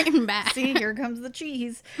 See, here comes the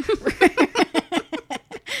cheese.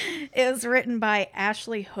 It was written by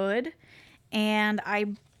Ashley Hood, and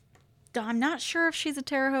I'm not sure if she's a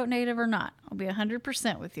Terre Haute native or not. I'll be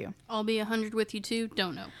 100% with you. I'll be 100 with you too.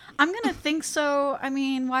 Don't know. I'm going to think so. I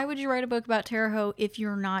mean, why would you write a book about Terre Haute if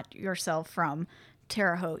you're not yourself from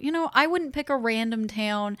Terre Haute? You know, I wouldn't pick a random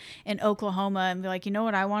town in Oklahoma and be like, you know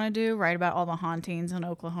what I want to do? Write about all the hauntings in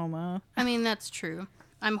Oklahoma. I mean, that's true.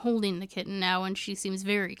 I'm holding the kitten now, and she seems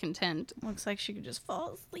very content. Looks like she could just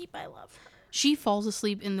fall asleep. I love her. She falls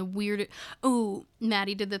asleep in the weird... Oh,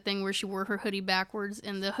 Maddie did the thing where she wore her hoodie backwards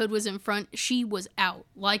and the hood was in front. She was out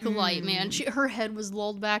like a light, man. Her head was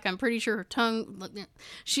lulled back. I'm pretty sure her tongue...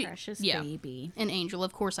 Precious baby. An angel.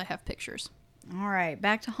 Of course, I have pictures. All right,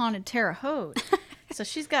 back to Haunted Terre Haute. So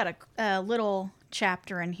she's got a little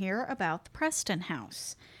chapter in here about the Preston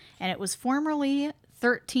House. And it was formerly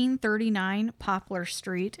 1339 Poplar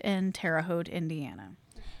Street in Terre Haute, Indiana.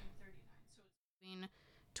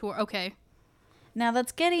 Okay. Now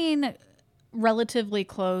that's getting relatively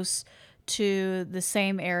close to the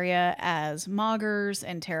same area as Maugers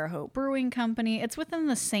and Terre Haute Brewing Company. It's within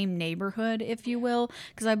the same neighborhood, if you will,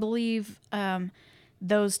 because I believe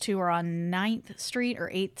those two are on 9th Street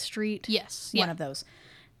or 8th Street. Yes. One of those.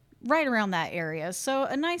 Right around that area. So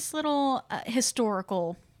a nice little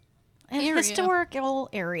historical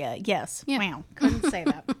area. Yes. Yeah. Wow. Couldn't say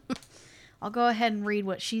that. I'll go ahead and read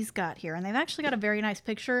what she's got here. And they've actually got a very nice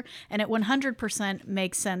picture, and it 100%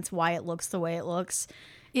 makes sense why it looks the way it looks.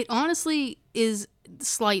 It honestly is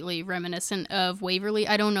slightly reminiscent of Waverly.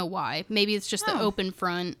 I don't know why. Maybe it's just the open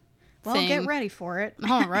front thing. Well, get ready for it.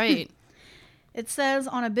 All right. It says,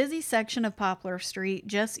 on a busy section of Poplar Street,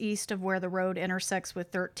 just east of where the road intersects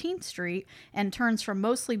with 13th Street and turns from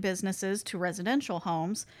mostly businesses to residential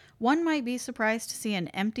homes, one might be surprised to see an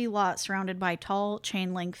empty lot surrounded by tall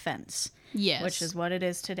chain link fence. Yes. Which is what it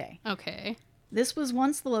is today. Okay. This was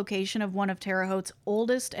once the location of one of Terre Haute's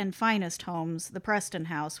oldest and finest homes, the Preston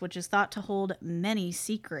House, which is thought to hold many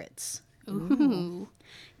secrets. Ooh.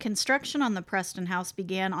 Construction on the Preston House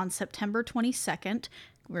began on September 22nd,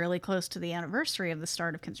 really close to the anniversary of the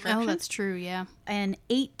start of construction. Oh, that's true, yeah. In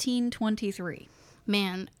 1823.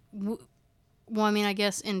 Man, well, I mean, I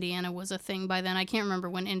guess Indiana was a thing by then. I can't remember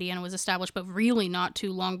when Indiana was established, but really not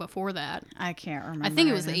too long before that. I can't remember. I think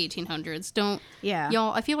it was either. the 1800s. Yeah.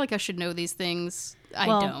 Y'all, I feel like I should know these things. I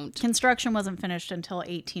Well, don't. Construction wasn't finished until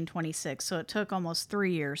 1826, so it took almost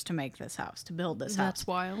 3 years to make this house, to build this That's house.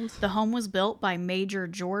 wild. The home was built by Major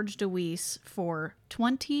George DeWeese for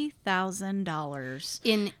 $20,000.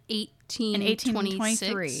 In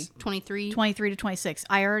 1823. 23. 23 to 26.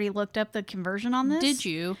 I already looked up the conversion on this. Did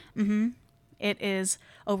you? It is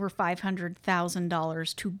over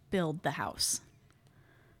 $500,000 to build the house.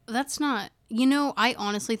 That's not... You know, I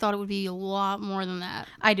honestly thought it would be a lot more than that.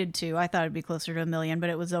 I did too. I thought it'd be closer to $1 million, but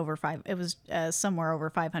it was over five. It was somewhere over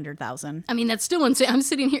 500,000. I mean, that's still insane. I'm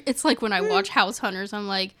sitting here. It's like when I watch House Hunters, I'm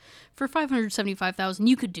like, for 575,000,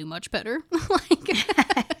 you could do much better. Like,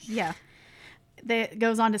 Yeah. It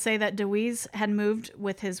goes on to say that DeWeese had moved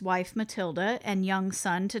with his wife Matilda and young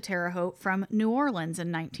son to Terre Haute from New Orleans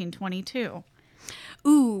in 1922.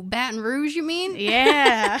 ooh, Baton Rouge, you mean?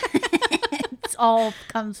 Yeah. It's all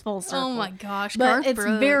comes full circle. Oh my gosh, But Garth it's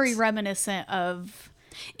Brooks. very reminiscent of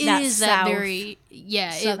It that is that South very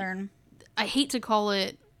Southern. I hate to call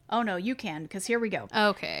it. Oh no, you can, because here we go.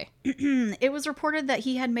 Okay. It was reported that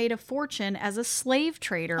he had made a fortune as a slave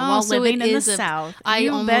trader Oh, while so living it in the is a- South. I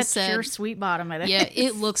you almost bet said- your sweet bottom of it. Yeah,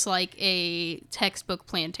 it looks like a textbook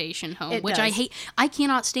plantation home, It which I does. hate. I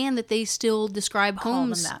cannot stand that they still describe them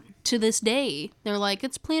homes that. to this day. They're like,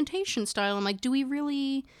 it's plantation style. I'm like, do we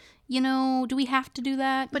really, do we have to do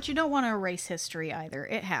that? But you don't want to erase history either.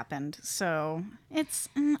 It happened. So it's,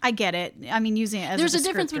 I get it. I mean, using it as There's a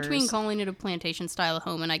difference between descriptors. calling it a plantation style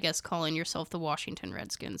home and I guess calling yourself the Washington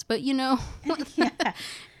Redskins. But yeah.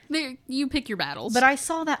 There, you pick your battles. But I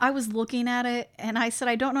saw that, I was looking at it, and I said,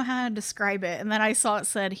 I don't know how to describe it. And then I saw it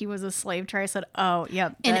said he was a slave trader. I said, oh,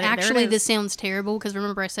 yep. And there it actually, is. this sounds terrible because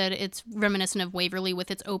remember I said it's reminiscent of Waverly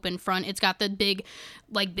with its open front. It's got the big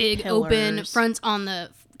open Pillars. fronts on the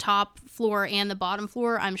top floor and the bottom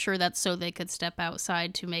floor. I'm sure that's so they could step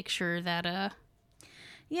outside to make sure that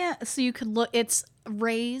Yeah, so you could look, it's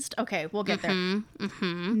raised. Okay, we'll get there.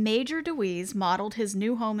 Major DeWeese modeled his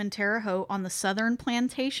new home in Terre Haute on the southern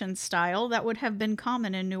plantation style that would have been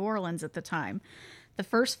common in New Orleans at the time. The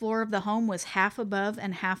first floor of the home was half above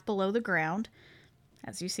and half below the ground,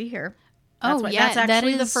 as you see here. That's that's that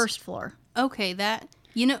actually the is- first floor. okay, that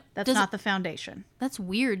That's does not the foundation. that's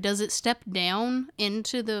weird. Does it step down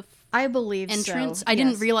into the I believe entrance? so. I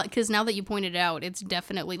didn't yes. realize because now that you pointed it out, it's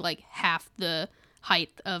definitely like half the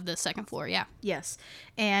height of the second floor. Yeah. Yes,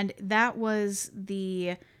 and that was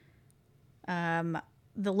the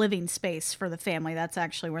living space for the family. That's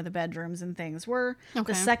actually where the bedrooms and things were.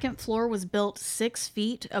 Okay. The second floor was built 6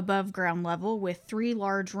 feet above ground level with 3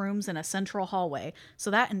 large rooms and a central hallway.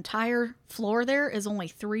 So that entire floor there is only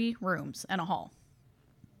 3 rooms and a hall.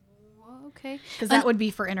 Okay. Because that would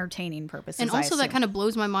be for entertaining purposes. And also, that of kind of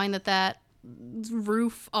blows my mind that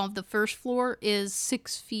roof of the first floor is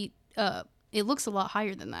 6 feet up. It looks a lot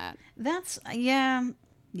higher than that. that's yeah.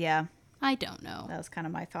 I don't know. That was kind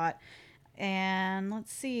of my thought. And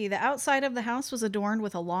let's see. The outside of the house was adorned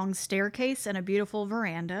with a long staircase and a beautiful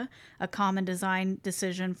veranda, a common design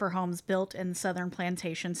decision for homes built in southern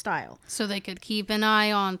plantation style. So they could keep an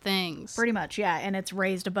eye on things. Pretty much, yeah. And it's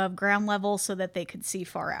raised above ground level so that they could see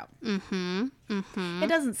far out. It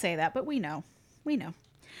doesn't say that, but we know. We know.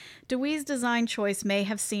 DeWee's design choice may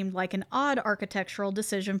have seemed like an odd architectural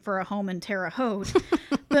decision for a home in Terre Haute,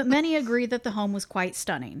 but many agree that the home was quite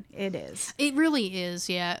stunning. It is. It really is,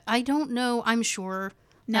 yeah. I don't know. I'm sure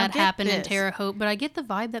Now that get happened in this. Terre Haute, but I get the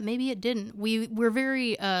vibe that maybe it didn't. We're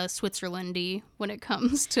very Switzerlandy when it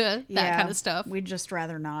comes to that kind of stuff. We'd just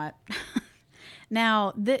rather not.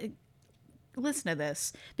 Now, listen to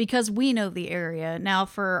this, because we know the area. Now,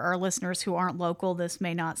 for our listeners who aren't local, this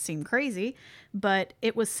may not seem crazy, but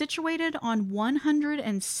it was situated on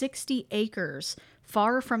 160 acres,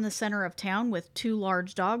 far from the center of town, with 2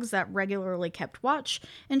 large dogs that regularly kept watch,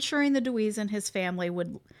 ensuring the DeWeese and his family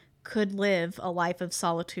could live a life of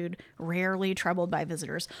solitude, rarely troubled by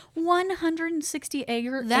visitors. 160 That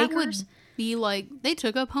acres? would be like, they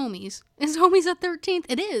took up homies. Is homies at 13th?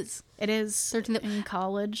 It is. It is 13th. in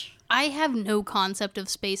college. I have no concept of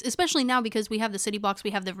space, especially now because we have the city blocks,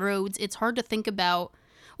 we have the roads. It's hard to think about.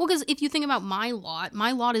 Well, because if you think about my lot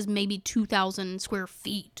is maybe 2,000 square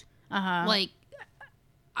feet. Like,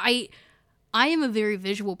 I am a very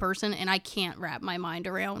visual person, and I can't wrap my mind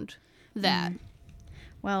around that.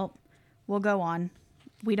 Well, we'll go on.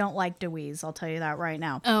 We don't like Deweese, I'll tell you that right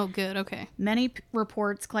now. Oh, good. Okay. Many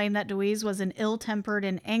reports claim that Deweese was an ill-tempered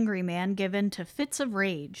and angry man given to fits of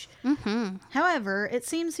rage. Mm-hmm. However, it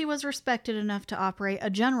seems he was respected enough to operate a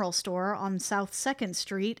general store on South 2nd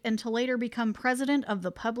Street and to later become president of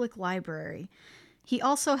the public library. He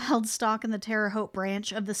also held stock in the Terre Haute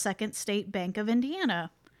branch of the Second State Bank of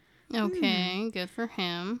Indiana. Okay, good for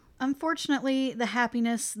him. Unfortunately, the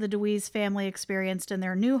happiness the Deweese family experienced in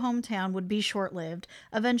their new hometown would be short-lived,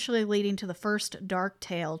 eventually leading to the first dark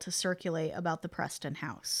tale to circulate about the Preston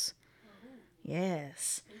house.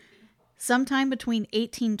 Yes. Sometime between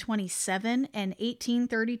 1827 and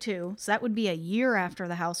 1832, so that would be a year after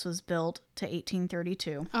the house was built to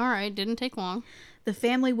 1832, All right, didn't take long. the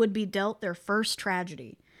family would be dealt their first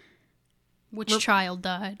tragedy. Which child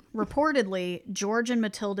died? Reportedly, George and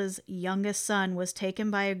Matilda's youngest son was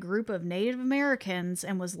taken by a group of Native Americans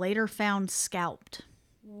and was later found scalped.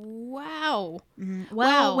 Wow. Well,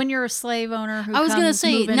 Wow. when you're a slave owner who I was going to comes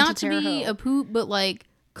say, move into not to Terre be Haute. a poop, but like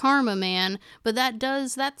karma man, but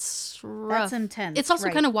that's rough. That's intense, It's also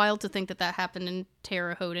right. kind of wild to think that happened in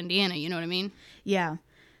Terre Haute, Indiana, you know what I mean? Yeah.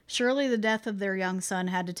 Surely the death of their young son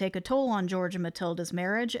had to take a toll on George and Matilda's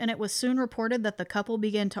marriage, and it was soon reported that the couple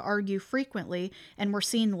began to argue frequently and were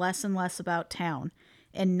seen less and less about town.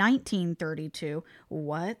 In 1932,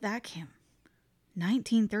 what? That can't...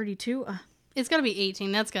 1932? It's got to be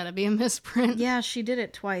 18. That's got to be a misprint. Yeah, she did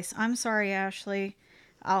it twice. I'm sorry, Ashley.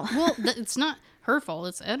 Well, it's not her fault.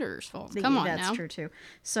 It's Edgar's fault. Come on That's now. true, too.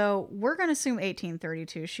 So we're going to assume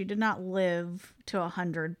 1832. She did not live to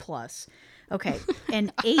 100 plus. Okay.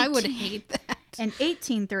 In I would hate that. In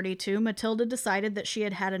 1832, Matilda decided that she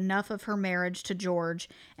had had enough of her marriage to George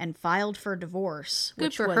and filed for divorce, Good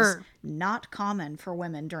which for was her. not common for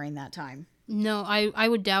women during that time. No, I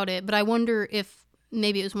would doubt it, but I wonder if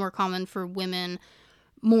maybe it was more common for women,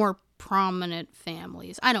 more prominent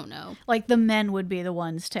families. I don't know. Like, the men would be the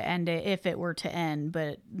ones to end it if it were to end,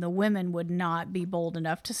 but the women would not be bold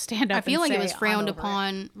enough to stand up I feel and like say, it was frowned "I'm over it."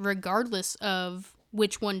 upon regardless of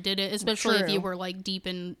which one did it, especially if True. you were like deep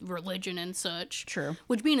in religion and such. True.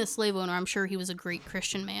 Which, being a slave owner, I'm sure he was a great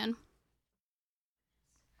Christian man.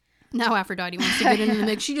 Now Aphrodite wants to get into the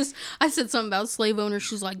mix. I said something about slave owners.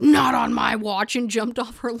 She's like, not on my watch, and jumped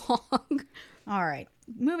off her log. All right.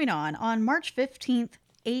 Moving on. On March 15th,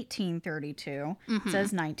 1832, it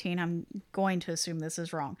says 19. I'm going to assume this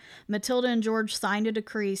is wrong. Matilda and George signed a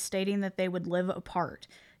decree stating that they would live apart.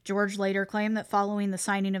 George later claimed that following the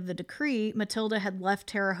signing of the decree, Matilda had left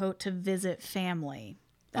Terre Haute to visit family.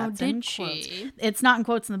 That's did in she? quotes. It's not in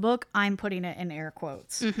quotes in the book. I'm putting it in air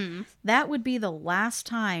quotes. That would be the last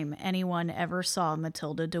time anyone ever saw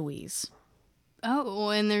Matilda Deweese. Oh,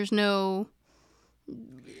 and there's no...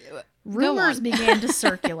 Rumors on. began to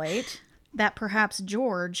circulate that perhaps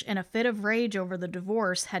George, in a fit of rage over the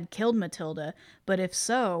divorce, had killed Matilda, but if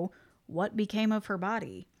so, what became of her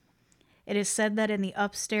body? It is said that in the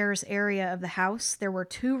upstairs area of the house, there were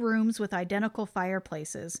 2 rooms with identical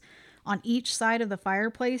fireplaces. On each side of the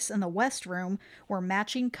fireplace in the west room were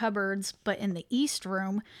matching cupboards, but in the east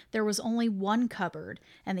room, there was only 1 cupboard,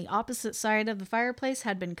 and the opposite side of the fireplace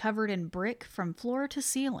had been covered in brick from floor to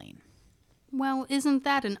ceiling. Well, isn't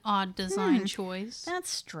that an odd design choice? That's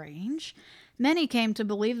strange. Many came to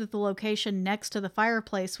believe that the location next to the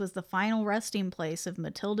fireplace was the final resting place of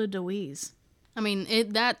Matilda Deweese. I mean,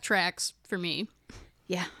 that tracks for me.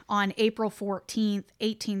 Yeah, on April 14th,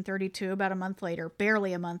 1832, about a month later,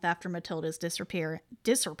 barely a month after Matilda's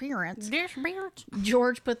disappearance,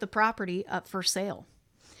 George put the property up for sale.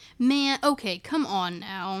 Man, okay, come on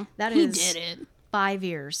now. That he is- did it. 5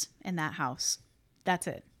 years in that house. That's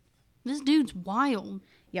it. This dude's wild.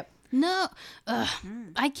 Yep. No,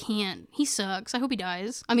 I can't. He sucks. I hope he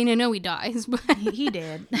dies. I mean, I know he dies, but He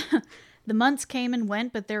did. The months came and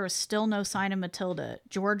went, but there was still no sign of Matilda.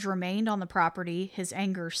 George remained on the property, his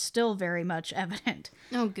anger still very much evident.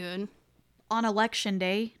 oh, good. On Election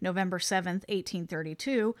Day, November 7th,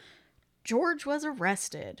 1832, George was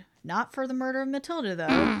arrested. Not for the murder of Matilda,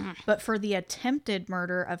 though, but for the attempted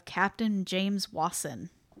murder of Captain James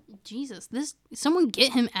Wasson. Jesus, someone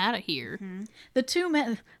get him out of here. The 2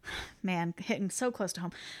 men... Man, hitting so close to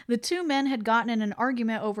home. The 2 men had gotten in an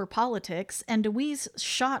argument over politics, and Deweese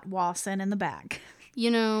shot Wasson in the back.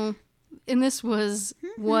 You know, and this was,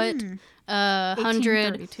 what,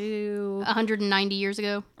 1832. 190 years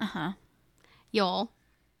ago? Uh-huh. Y'all,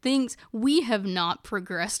 we have not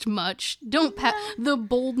progressed much. Don't the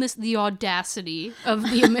boldness, the audacity of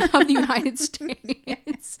the United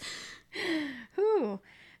States. Whew.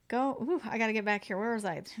 go. Ooh, I got to get back here. Where was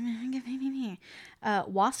I?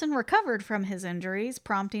 Wasson recovered from his injuries,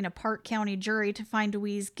 prompting a Park County jury to find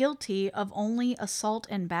Deweese guilty of only assault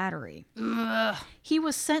and battery. Ugh. He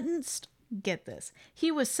was sentenced, get this,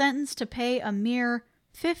 he was sentenced to pay a mere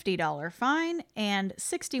 $50 fine and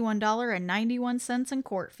 $61.91 in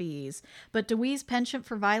court fees. But Dewee's penchant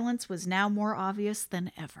for violence was now more obvious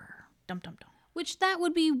than ever. Dum dum dum. Which that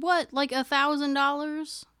would be what, like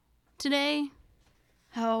 $1,000 today?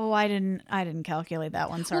 Oh, I didn't calculate that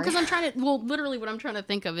one. Sorry. Well, because I'm trying to. Well, literally, what I'm trying to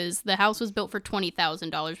think of is the house was built for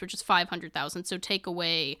 $20,000, which is $500,000. So take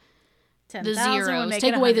away the zeros.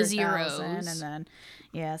 Take away the zeros, and then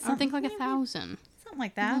I think like 1,000. Something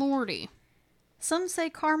like that. Lordy. Some say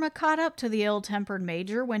karma caught up to the ill-tempered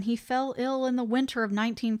major when he fell ill in the winter of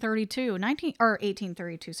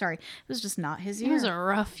 1832. Sorry, it was just not his year. It was a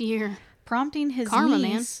rough year. Prompting his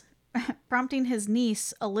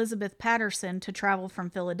niece Elizabeth Patterson to travel from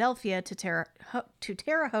Philadelphia to Terre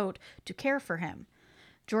Haute to care for him.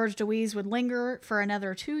 George Deweese would linger for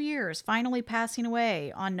another 2 years, finally passing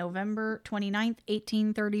away on November 29th,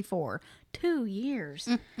 1834. 2 years.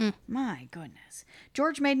 My goodness.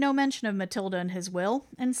 George made no mention of Matilda in his will.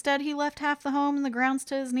 Instead, he left half the home and the grounds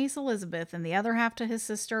to his niece Elizabeth and the other half to his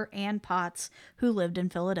sister Anne Potts, who lived in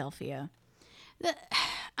Philadelphia.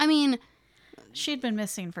 I mean, she'd been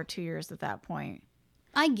missing for 2 years at that point.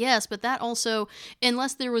 I guess, but that also,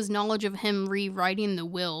 unless there was knowledge of him rewriting the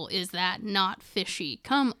will, is that not fishy?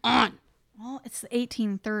 Come on. Well, it's the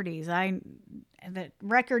 1830s. The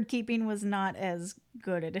record keeping was not as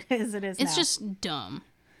good as it is now. It's just dumb.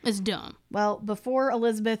 It's dumb. Well, before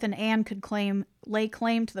Elizabeth and Anne could lay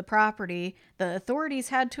claim to the property, the authorities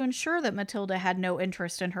had to ensure that Matilda had no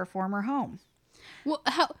interest in her former home. Well,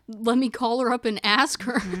 let me call her up and ask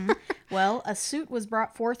her. Mm-hmm. Well, a suit was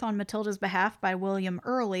brought forth on Matilda's behalf by William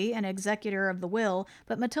Early, an executor of the will,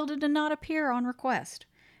 but Matilda did not appear on request.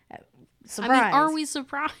 Surprise. I mean, are we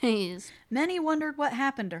surprised? Many wondered what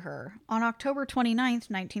happened to her. On October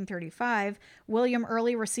 29th, 1935, William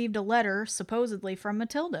Early received a letter, supposedly from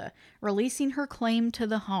Matilda, releasing her claim to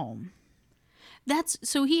the home.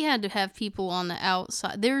 So he had to have people on the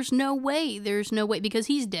outside. There's no way, because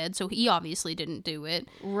he's dead, so he obviously didn't do it.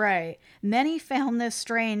 Right. Many found this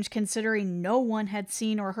strange, considering no one had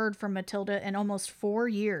seen or heard from Matilda in almost 4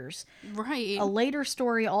 years. Right. A later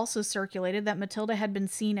story also circulated that Matilda had been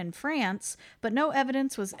seen in France, but no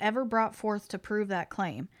evidence was ever brought forth to prove that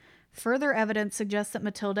claim. Further evidence suggests that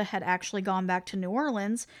Matilda had actually gone back to New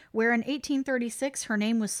Orleans, where in 1836 her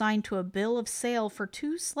name was signed to a bill of sale for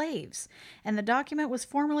 2 slaves, and the document was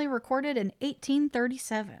formally recorded in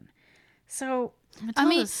 1837. So,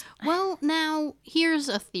 Matilda's... well, now, here's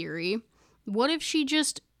a theory. What if she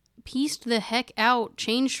just pieced the heck out,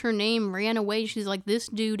 changed her name, ran away? She's like, this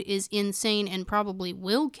dude is insane and probably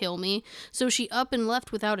will kill me. So she up and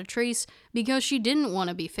left without a trace because she didn't want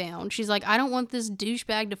to be found. She's like, I don't want this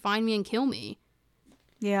douchebag to find me and kill me.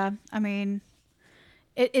 Yeah, I mean,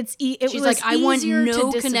 she's like, I want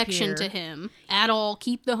no connection to him at all.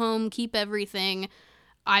 Keep the home, keep everything.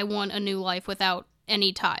 I want a new life without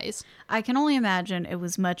any ties. I can only imagine it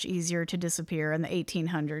was much easier to disappear in the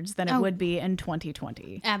 1800s than it would be in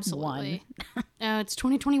 2020. Absolutely. It's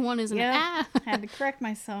 2021, isn't it? I had to correct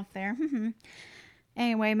myself there.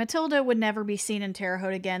 Anyway, Matilda would never be seen in Terre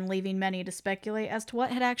Haute again, leaving many to speculate as to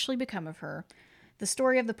what had actually become of her. The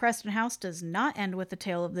story of the Preston house does not end with the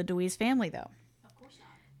tale of the Deweese family, though.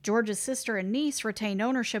 George's sister and niece retained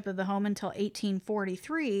ownership of the home until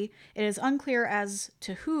 1843. It is unclear as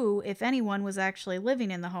to who, if anyone, was actually living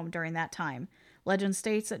in the home during that time. Legend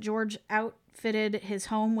states that George outfitted his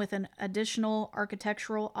home with an additional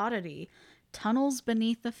architectural oddity: tunnels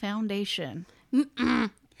beneath the foundation.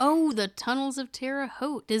 Oh, the tunnels of Terre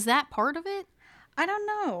Haute. Is that part of it? I don't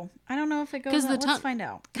know. I don't know if it goes. Let's find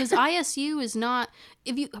out. Because ISU is not.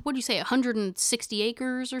 What do you say? 160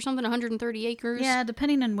 acres or something? 130 acres? Yeah,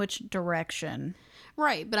 depending on which direction.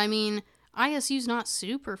 Right, but I mean, ISU's not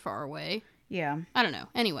super far away. Yeah. I don't know.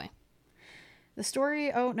 Anyway, the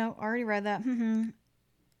story. Oh no, already read that.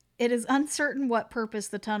 It is uncertain what purpose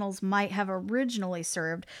the tunnels might have originally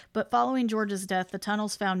served, but following George's death, the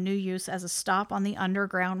tunnels found new use as a stop on the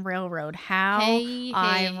Underground Railroad. How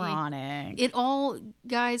ironic. It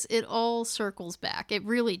all circles back. It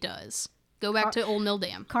really does. Go back to Old Mill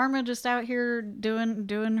Dam. Karma just out here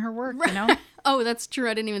doing her work, you know? Oh, that's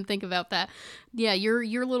true. I didn't even think about that. Yeah,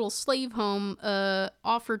 your little slave home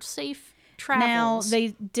offered safe travels. Now,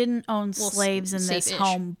 they didn't own slaves in this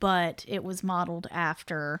home, but it was modeled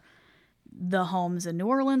after the homes in New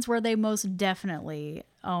Orleans, where they most definitely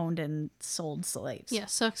owned and sold slaves. Yeah,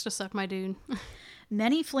 sucks to suck, my dude.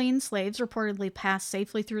 Many fleeing slaves reportedly passed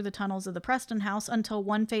safely through the tunnels of the Preston House until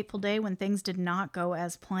one fateful day when things did not go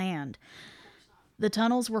as planned. The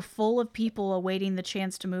tunnels were full of people awaiting the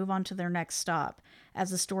chance to move on to their next stop.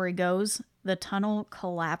 As the story goes, the tunnel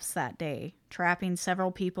collapsed that day, trapping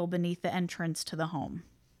several people beneath the entrance to the home.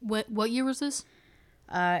 What year was this?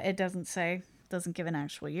 It doesn't say. Doesn't give an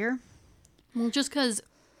actual year. Well, just because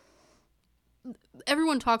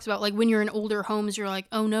everyone talks about, like, when you're in older homes, you're like,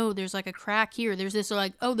 oh no, there's like a crack here. There's this,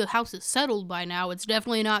 like, oh, the house is settled by now. It's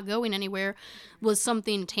definitely not going anywhere. Was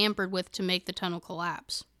something tampered with to make the tunnel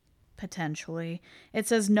collapse? Potentially. It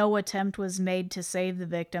says no attempt was made to save the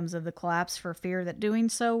victims of the collapse for fear that doing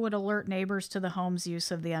so would alert neighbors to the home's use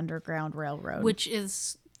of the Underground Railroad. Which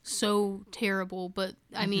is so terrible, but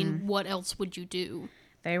I mean, what else would you do?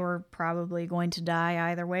 They were probably going to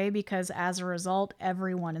die either way because as a result,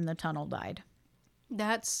 everyone in the tunnel died.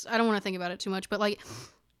 I don't want to think about it too much, but like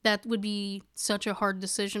that would be such a hard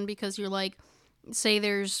decision because you're like, say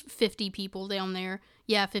there's 50 people down there.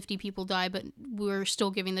 Yeah, 50 people die, but we're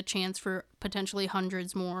still giving the chance for potentially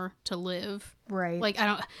hundreds more to live. Right. Like,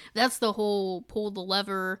 that's the whole pull the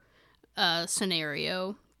lever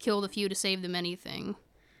scenario. Kill the few to save the many thing.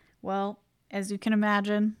 Well, as you can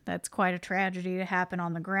imagine, that's quite a tragedy to happen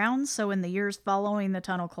on the grounds. So in the years following the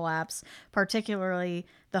tunnel collapse, particularly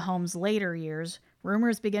the home's later years,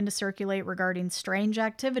 rumors begin to circulate regarding strange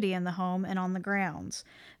activity in the home and on the grounds.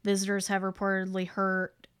 Visitors have reportedly heard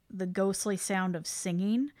the ghostly sound of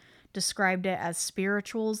singing, described it as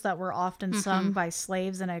spirituals that were often sung by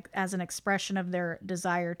slaves and as an expression of their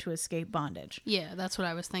desire to escape bondage. Yeah, that's what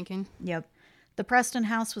I was thinking. Yep. The Preston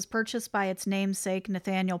House was purchased by its namesake,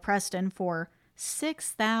 Nathaniel Preston, for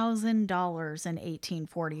 $6,000 in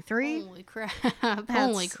 1843. Holy crap.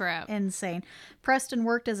 Holy crap. Insane. Preston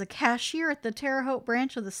worked as a cashier at the Terre Haute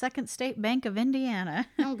branch of the Second State Bank of Indiana.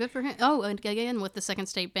 Oh, good for him. Oh, and again with the Second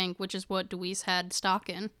State Bank, which is what Deweese had stock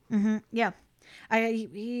in. Mm-hmm. Yeah. I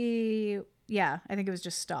think it was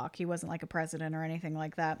just stock. He wasn't like a president or anything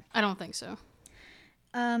like that. I don't think so.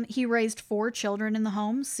 He raised 4 children in the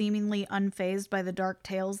home, seemingly unfazed by the dark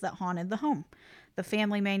tales that haunted the home. The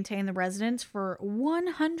family maintained the residence for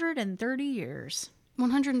 130 years.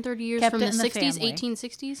 130 years Kept from it the in the 60s, family.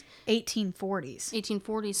 1860s? 1840s.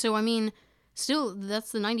 1840s. So, I mean, still,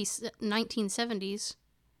 that's the 1970s.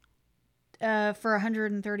 For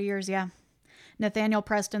 130 years, yeah. Nathaniel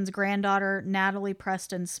Preston's granddaughter, Natalie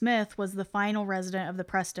Preston Smith, was the final resident of the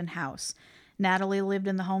Preston house. Natalie lived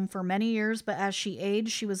in the home for many years, but as she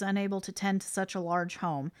aged, she was unable to tend to such a large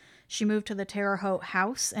home. She moved to the Terre Haute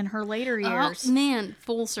house in her later years. Oh, man,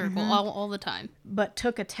 full circle, all the time. But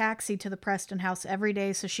took a taxi to the Preston house every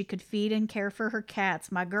day so she could feed and care for her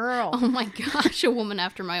cats. My girl. Oh my gosh, a woman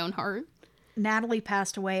after my own heart. Natalie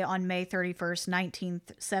passed away on May 31st,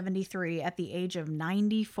 1973 at the age of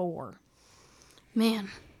 94.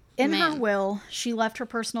 Man. In her will, she left her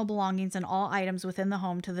personal belongings and all items within the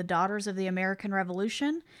home to the Daughters of the American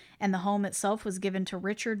Revolution, and the home itself was given to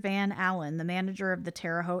Richard Van Allen, the manager of the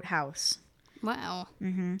Terre Haute house. Wow.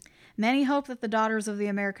 Many hoped that the Daughters of the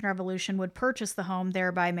American Revolution would purchase the home,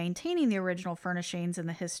 thereby maintaining the original furnishings and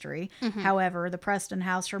the history. However, the Preston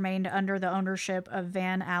house remained under the ownership of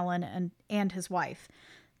Van Allen and his wife.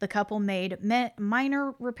 The couple made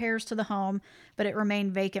minor repairs to the home, but it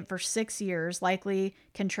remained vacant for 6 years, likely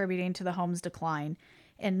contributing to the home's decline.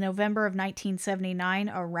 In November of 1979,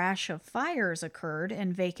 a rash of fires occurred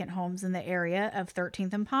in vacant homes in the area of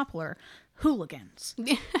 13th and Poplar. Hooligans.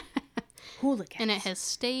 Hooligans. And it has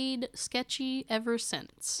stayed sketchy ever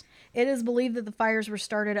since. It is believed that the fires were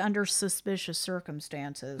started under suspicious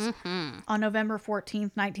circumstances. On November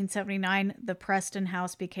 14th, 1979, the Preston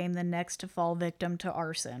house became the next to fall victim to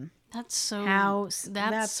arson. That's so...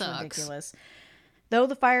 That's sucks. ridiculous. Though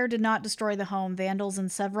the fire did not destroy the home, vandals and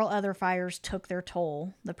several other fires took their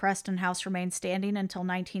toll. The Preston house remained standing until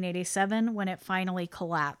 1987 when it finally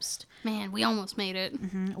collapsed. Man, we almost made it.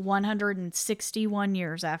 161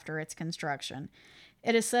 years after its construction.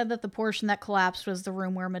 It is said that the portion that collapsed was the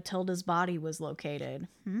room where Matilda's body was located.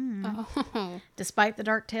 Oh. Despite the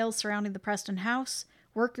dark tales surrounding the Preston house,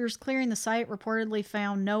 workers clearing the site reportedly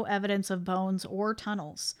found no evidence of bones or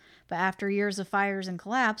tunnels. But after years of fires and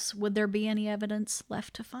collapse, would there be any evidence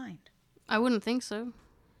left to find? I wouldn't think so.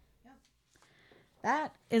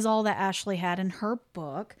 That is all that Ashley had in her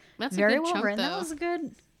book. That's very a good well chunk, written. though. That was a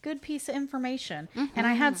good piece of information. And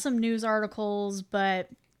I had some news articles, but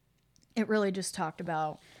it really just talked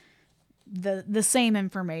about the same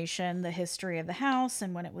information, the history of the house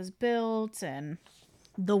and when it was built and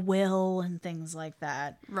the will and things like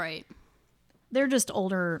that. Right. They're just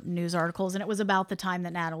older news articles, and it was about the time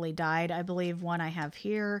that Natalie died. I believe one I have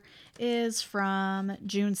here is from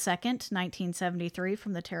June 2nd, 1973,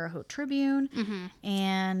 from the Terre Haute Tribune.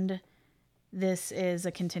 And this is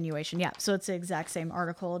a continuation. Yeah, so it's the exact same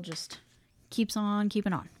article, just keeps on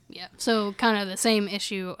keeping on. Yeah, so kind of the same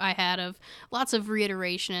issue I had of lots of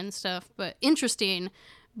reiteration and stuff, but interesting,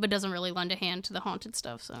 but doesn't really lend a hand to the haunted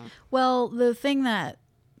stuff. So, well, the thing that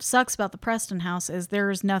sucks about the Preston house is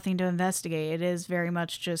there's nothing to investigate. It is very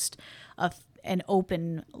much just an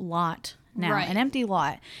open lot now, Right. an empty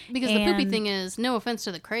lot. because the poopy thing is, no offense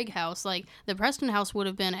to the Craig house, like the Preston house would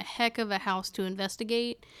have been a heck of a house to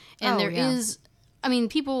investigate, and there is, I mean,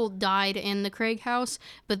 people died in the Craig house,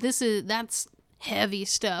 but that's heavy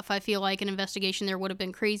stuff. I feel like an investigation there would have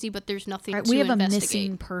been crazy, but there's nothing to We have investigate. a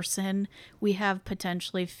missing person. We have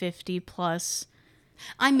potentially 50 plus.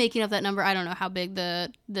 I'm making up that number. I don't know how big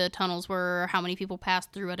the tunnels were or how many people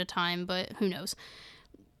passed through at a time, but who knows.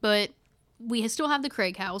 But we still have the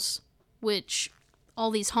Craig house, which all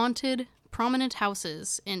these haunted, prominent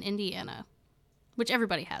houses in Indiana, which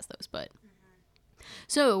everybody has those, but.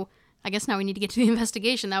 So I guess now we need to get to the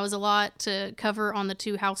investigation. That was a lot to cover on the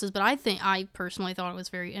two houses, but I personally thought it was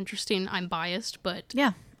very interesting. I'm biased, but.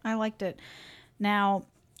 Yeah, I liked it. Now,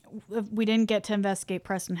 we didn't get to investigate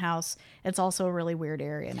Preston House. It's also a really weird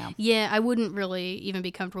area now. Yeah, I wouldn't really even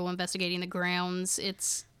be comfortable investigating the grounds.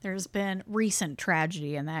 It's There's been recent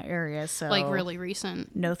tragedy in that area, so like really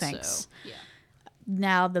recent. no thanks. So, yeah.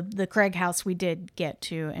 Now the Craig House we did get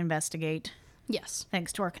to investigate Yes.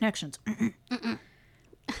 thanks to our connections.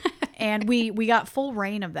 And we got full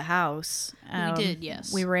reign of the house. We did,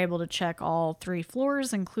 yes. We were able to check all 3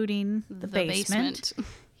 floors, including the basement.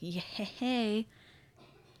 Yay.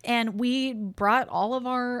 And we brought all of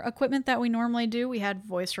our equipment that we normally do. We had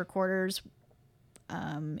voice recorders,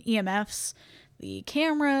 EMFs, the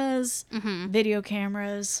cameras, video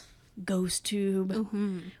cameras, ghost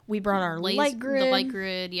tube. We brought our light grid. The light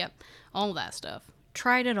grid, yep. All that stuff.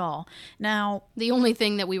 Tried it all. Now, The only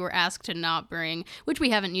thing that we were asked to not bring, which we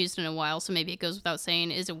haven't used in a while, so maybe it goes without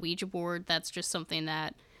saying, is a Ouija board. That's just something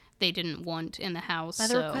that they didn't want in the house. by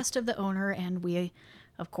the request of the owner, and we,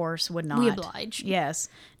 of course, would not. We oblige. Yes.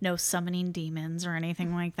 No summoning demons or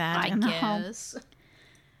anything like that. I in the home. guess.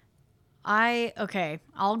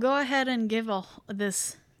 I'll go ahead and give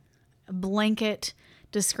this blanket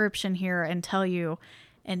description here and tell you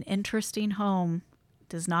an interesting home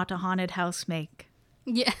does not a haunted house make.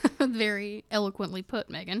 Yeah, very eloquently put,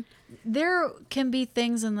 Megan. There are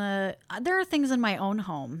things in my own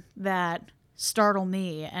home that startle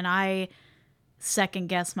me, and I second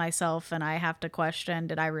guess myself, and I have to question,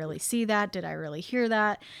 did I really see that? Did I really hear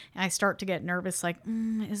that? And I start to get nervous, like,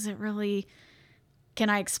 is it really, can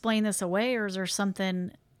I explain this away, or is there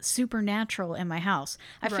something supernatural in my house?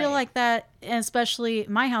 I feel Right. like that, especially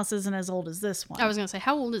my house isn't as old as this one. I was going to say,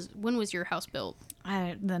 when was your house built?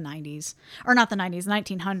 The 90s, or not the 90s,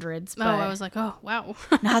 1900s. But I was like, oh, wow.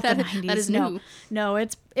 not That- the 90s. That is no, new. no,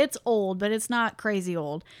 it's old, but it's not crazy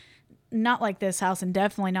old. Not like this house, and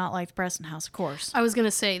definitely not like the Preston house, of course. I was going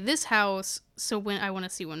to say, this house, so when I want to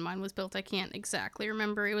see when mine was built, I can't exactly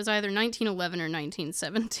remember. It was either 1911 or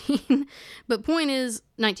 1917. But point is,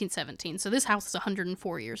 1917. So this house is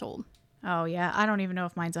 104 years old. Oh yeah, I don't even know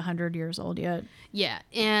if mine's 100 years old yet. Yeah,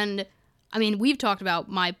 and I mean, we've talked about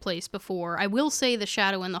my place before. I will say the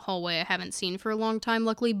shadow in the hallway I haven't seen for a long time,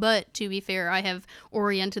 luckily, but to be fair, I have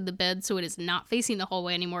oriented the bed so it is not facing the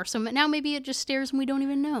hallway anymore. So now maybe it just stares and we don't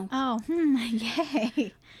even know. Oh,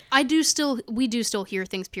 yay. We do still hear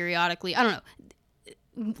things periodically. I don't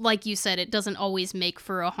know. Like you said, it doesn't always make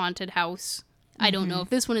for a haunted house. I don't know if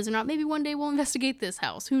this one is or not. Maybe one day we'll investigate this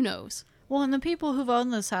house. Who knows? Well, and the people who've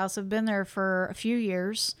owned this house have been there for a few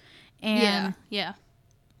years, and Yeah.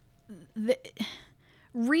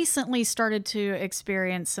 recently started to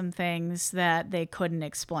experience some things that they couldn't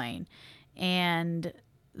explain. And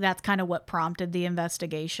that's kind of what prompted the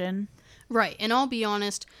investigation. Right. And I'll be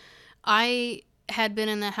honest, I had been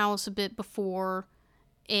in the house a bit before,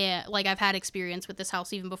 and like I've had experience with this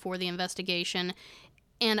house even before the investigation,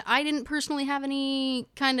 and I didn't personally have any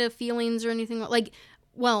kind of feelings or anything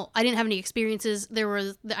well, I didn't have any experiences.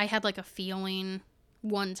 I had like a feeling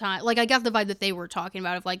one time, like I got the vibe that they were talking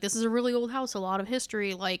about of like, this is a really old house, a lot of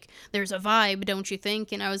history, like there's a vibe, don't you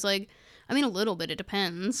think? And I was like, I mean, a little bit, it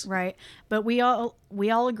depends. Right. But we all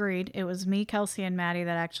agreed, it was me, Kelsey, and Maddie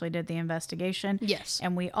that actually did the investigation. Yes.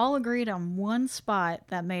 And we all agreed on one spot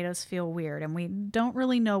that made us feel weird, and we don't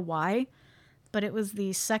really know why, but it was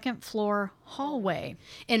the second floor hallway.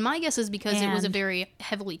 And my guess is because it was a And- very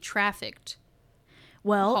heavily trafficked.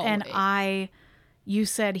 Well, Hallway. you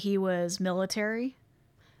said he was military.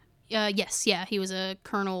 Yes, yeah, he was a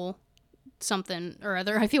colonel something or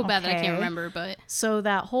other. I feel bad that I can't Okay. remember, but So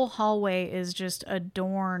that whole hallway is just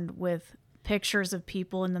adorned with pictures of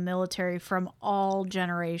people in the military from all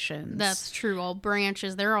generations. that's true. All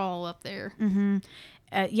branches, they're all up there.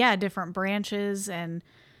 Yeah, different branches, and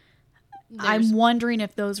There's, I'm wondering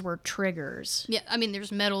if those were triggers. yeah, I mean,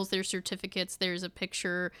 there's medals, there's certificates, there's a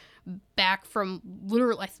picture back from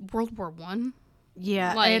literally like World War One.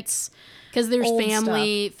 Yeah, Like, it's because there's old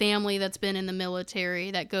family that's been in the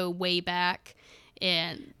military that go way back,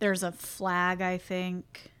 and there's a flag, I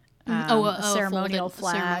think. a ceremonial folded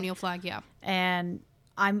flag. ceremonial flag, yeah. And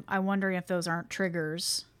I'm wondering if those aren't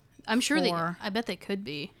triggers. I'm sure for- I bet they could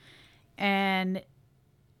be. And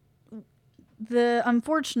the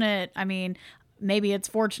unfortunate, I mean, maybe it's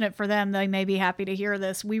fortunate for them. They may be happy to hear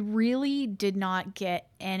this. We really did not get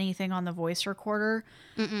anything on the voice recorder.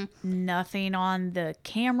 Nothing on the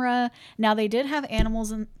camera. Now they did have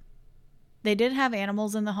animals in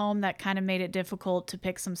the home that kind of made it difficult to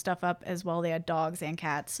pick some stuff up as well. They had dogs and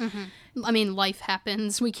cats. I mean, life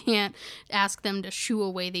happens. We can't ask them to shoo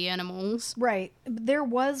away the animals. Right. There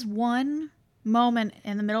was one moment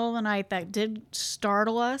in the middle of the night that did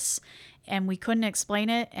startle us, and we couldn't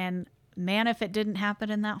explain it. And man, if it didn't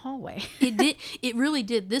happen in that hallway. It did. It really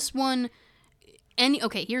did. This one.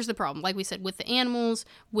 Okay, here's the problem. Like we said, with the animals,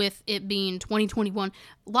 with it being 2021,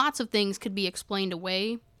 lots of things could be explained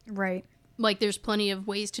away. Right. Like, there's plenty of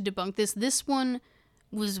ways to debunk this. This one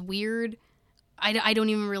was weird. I don't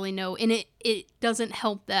even really know. And it doesn't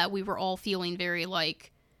help that we were all feeling very,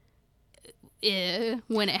 like,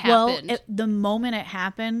 when it happened. Well, the moment it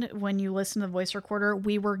happened, when you listen to the voice recorder,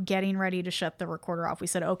 we were getting ready to shut the recorder off. We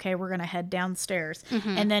said, okay, we're going to head downstairs.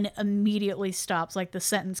 And then immediately stops, like the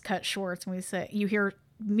sentence cut short. And we say, you hear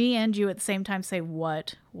me and you at the same time say,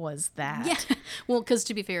 what was that? Yeah. Well, because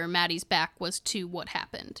to be fair, Maddie's back was to what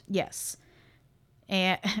happened. Yes.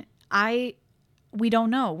 And we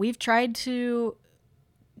don't know. We've tried to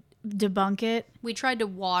debunk it. We tried to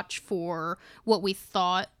watch for what we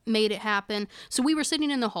thought made it happen. So we were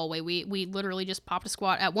sitting in the hallway. We literally just popped a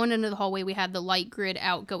squat. At one end of the hallway, we had the light grid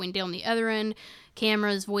out going down the other end,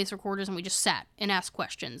 cameras, voice recorders, and we just sat and asked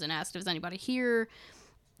questions and asked if there's anybody here.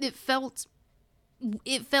 It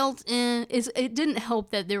didn't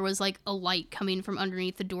help that there was like a light coming from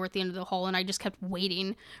underneath the door at the end of the hall, and I just kept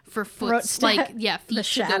waiting for feet The to go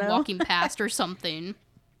shadow. walking past or something.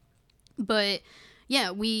 But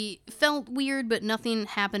yeah, we felt weird, but nothing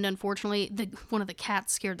happened, unfortunately. One of the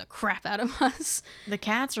cats scared the crap out of us. The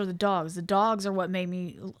cats or the dogs? The dogs are what made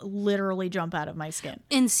me literally jump out of my skin.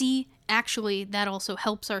 And see, actually, that also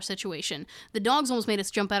helps our situation. The dogs almost made us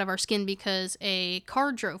jump out of our skin because a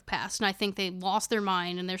car drove past, and I think they lost their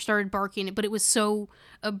mind and they started barking, but it was so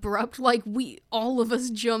abrupt. Like, all of us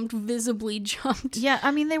visibly jumped. Yeah,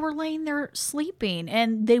 I mean, they were laying there sleeping,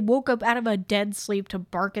 and they woke up out of a dead sleep to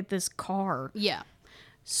bark at this car. Yeah.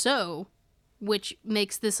 So, which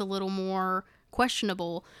makes this a little more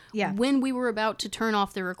questionable. Yeah. When we were about to turn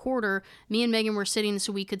off the recorder, me and Megan were sitting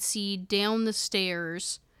so we could see down the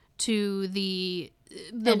stairs to the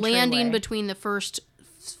landing between the first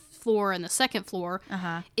floor and the second floor.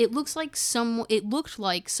 It looked like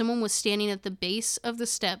someone was standing at the base of the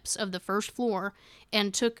steps of the first floor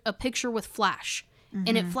and took a picture with flash.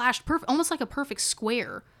 And it flashed almost like a perfect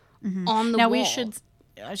square on the Now, wall.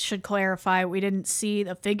 we should clarify, we didn't see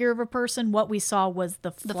the figure of a person. What we saw was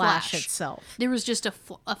the flash itself. There was just a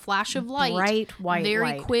flash of light. Bright white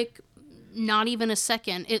very light. quick, not even a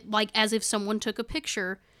second. It like as if someone took a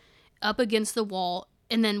picture up against the wall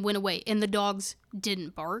and then went away. And the dogs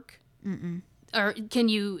didn't bark. Or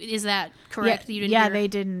is that correct? Yeah, You didn't hear? they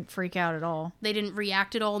didn't freak out at all. They didn't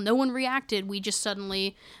react at all. No one reacted. We just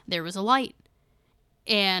suddenly, there was a light.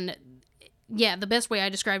 And yeah, the best way I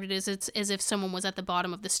described it is it's as if someone was at the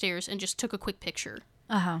bottom of the stairs and just took a quick picture.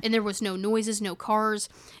 And there was no noises, no cars.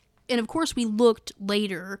 And of course, we looked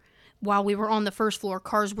later while we were on the first floor.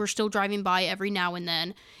 Cars were still driving by every now and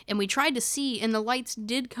then. And we tried to see, and the lights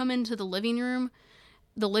did come into the living room,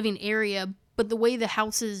 the living area. But the way the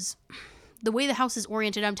house is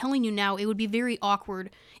oriented, I'm telling you now, it would be very awkward.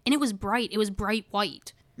 And it was bright. It was bright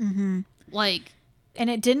white. Like... And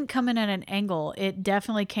it didn't come in at an angle. It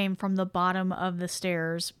definitely came from the bottom of the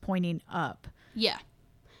stairs pointing up. Yeah.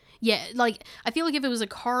 Yeah, like, I feel like if it was a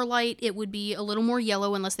car light, it would be a little more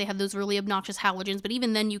yellow unless they have those really obnoxious halogens. But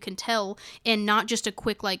even then, you can tell, and not just a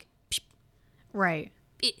quick, like... Psh, Right.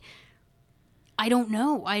 I don't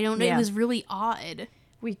know. Yeah. It was really odd.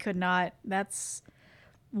 We could not. That's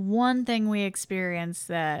one thing we experienced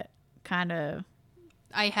that kind of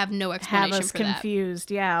I have no have explanation us for that.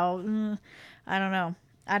 confused. Yeah. I don't know.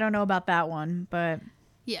 I don't know about that one, but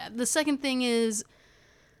Yeah, the second thing is,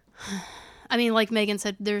 I mean, like Megan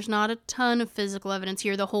said, there's not a ton of physical evidence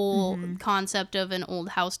here. The whole concept of an old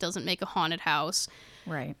house doesn't make a haunted house.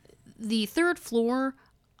 Right. The third floor,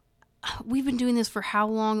 we've been doing this for how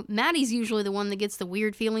long? Maddie's usually the one that gets the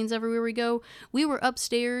weird feelings everywhere we go. We were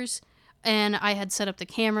upstairs, and I had set up the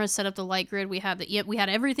camera, set up the light grid. We had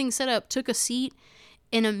everything set up, took a seat,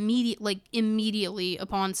 and immediately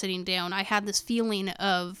upon sitting down, I had this feeling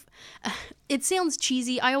of, it sounds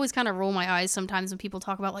cheesy. I always kind of roll my eyes sometimes when people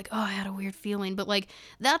talk about like, oh, I had a weird feeling, but like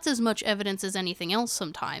that's as much evidence as anything else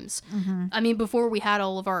sometimes. I mean, before we had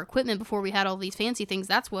all of our equipment, before we had all these fancy things,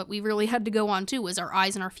 that's what we really had to go on to, was our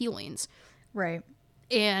eyes and our feelings. Right.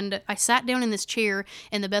 And I sat down in this chair,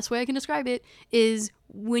 and the best way I can describe it is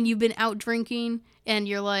when you've been out drinking and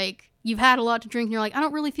you're like, you've had a lot to drink and you're like, I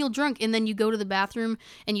don't really feel drunk. And then you go to the bathroom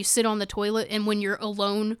and you sit on the toilet. And when you're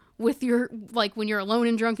alone with when you're alone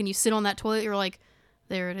and drunk and you sit on that toilet, you're like,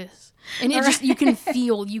 there it is. And you can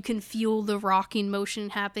feel the rocking motion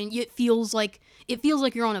happen. It feels like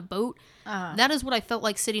you're on a boat. That is what I felt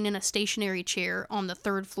like sitting in a stationary chair on the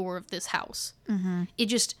third floor of this house. It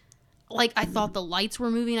just, like, I thought the lights were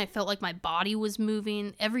moving. I felt like my body was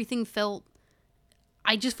moving. I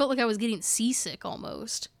just felt like I was getting seasick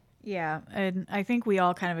almost. Yeah, and I think we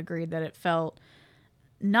all kind of agreed that it felt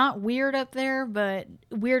not weird up there, but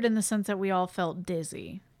weird in the sense that we all felt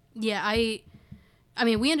dizzy. Yeah, I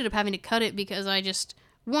mean, we ended up having to cut it because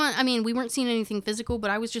we weren't seeing anything physical,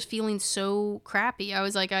 but I was just feeling so crappy. I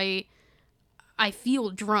was like, I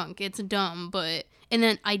feel drunk. It's dumb, and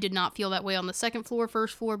then I did not feel that way on the second floor,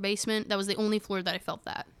 first floor, basement. That was the only floor that I felt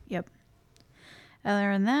that. Yep.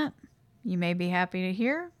 Other than that, you may be happy to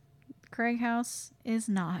hear Craig House is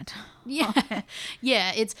not. Yeah.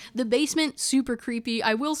 Yeah, it's the basement, super creepy.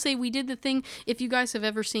 I will say we did the thing, if you guys have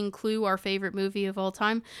ever seen Clue, our favorite movie of all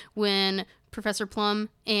time, when Professor Plum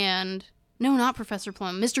and... No, not Professor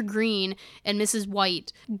Plum. Mr. Green and Mrs.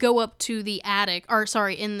 White go up to the attic,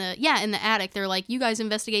 in the attic. They're like, you guys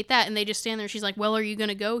investigate that. And they just stand there. She's like, well, are you going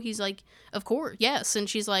to go? He's like, of course, yes. And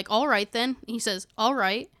she's like, all right then. He says, all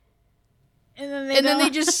right. And then they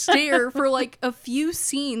just stare for like a few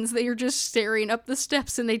scenes. They are just staring up the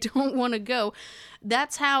steps and they don't want to go.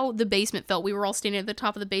 That's how the basement felt. We were all standing at the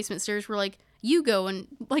top of the basement stairs. We're like, you go. And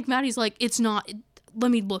like Maddie's like, it's not,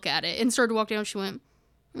 let me look at it. And started to walk down. She went,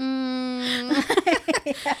 And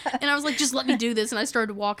I was like, just let me do this. And I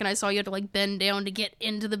started to walk and I saw you had to like bend down to get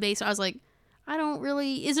into the basement. I was like,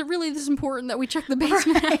 is it really this important that we check the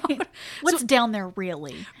basement out? What's down there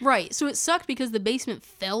really? Right. So it sucked because the basement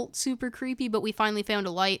felt super creepy, but we finally found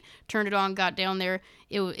a light, turned it on, got down there.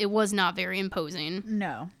 It was not very imposing.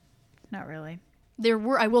 No, not really.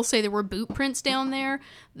 I will say there were boot prints down there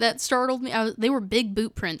that startled me. They were big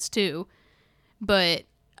boot prints too, but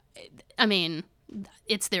I mean,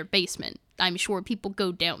 it's their basement. I'm sure people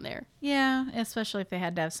go down there. Yeah, especially if they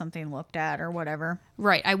had to have something looked at or whatever.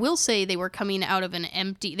 Right. I will say they were coming out of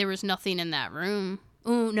there was nothing in that room.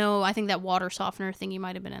 Oh, no, I think that water softener thingy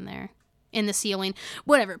might have been in there. In the ceiling.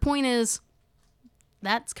 Whatever. Point is,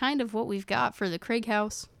 that's kind of what we've got for the Craig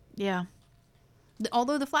house. Yeah.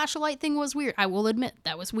 Although the flashlight thing was weird. I will admit,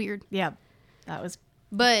 that was weird. Yeah, that was...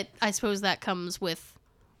 But I suppose that comes with...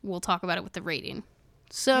 We'll talk about it with the rating.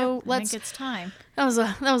 So I think it's time. That was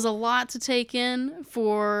a lot to take in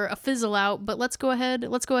for a fizzle out, but let's go ahead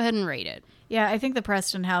and rate it. Yeah, I think the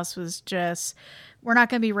Preston house was just, we're not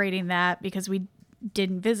going to be rating that because we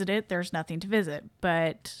didn't visit it. There's nothing to visit,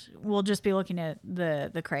 but we'll just be looking at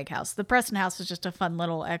the Craig house. The Preston house was just a fun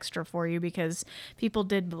little extra for you because people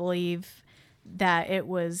did believe that it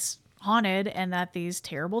was haunted and that these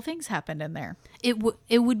terrible things happened in there. It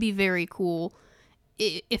would be very cool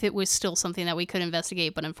if it was still something that we could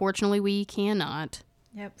investigate, but unfortunately we cannot.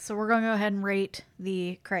 Yep. So we're going to go ahead and rate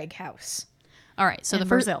the Craig house. All right. So in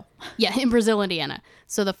Brazil. Yeah, in Brazil, Indiana.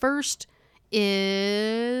 So the first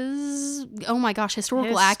is, oh my gosh,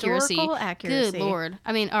 historical accuracy. Good Lord.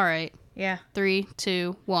 I mean, all right. Yeah. 3,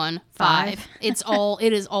 2, 1, 5. It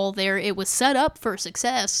is all there. It was set up for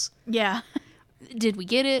success. Yeah. Did we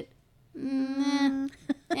get it? Nah.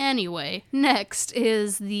 Anyway, next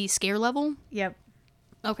is the scare level. Yep.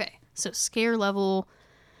 Okay, so scare level,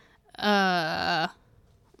 no.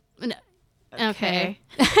 Okay.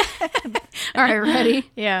 All right,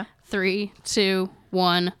 ready? Yeah. 3, 2,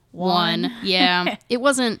 1, 1. Yeah. It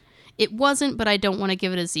wasn't, but I don't want to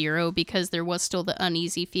give it a 0 because there was still the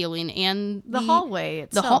uneasy feeling and the hallway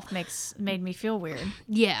itself made me feel weird.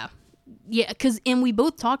 Yeah. Yeah, and we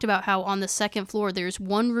both talked about how on the second floor there's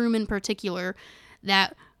one room in particular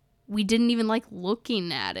that we didn't even like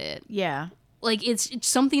looking at it. Yeah. Like, it's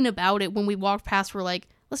something about it when we walked past, we're like,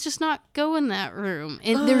 let's just not go in that room.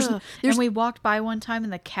 And Ugh. there's And we walked by one time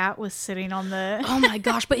and the cat was sitting on the... oh my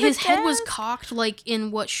gosh, but his head was desk. cocked like in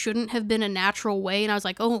what shouldn't have been a natural way, and I was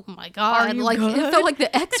like, oh my god, you like it good? felt like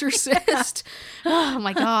The Exorcist. Oh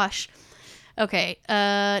my gosh. Okay,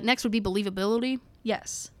 next would be believability.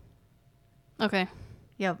 Yes. Okay.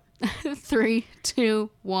 Yep. 3, 2,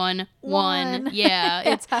 1, 1. One.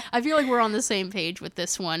 Yeah, I feel like we're on the same page with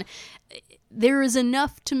this one. There is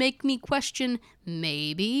enough to make me question,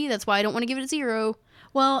 maybe. That's why I don't want to give it a 0.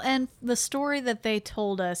 Well, and the story that they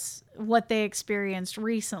told us, what they experienced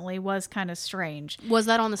recently, was kind of strange. Was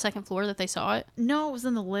that on the second floor that they saw it? No, it was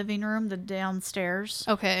in the living room, the downstairs.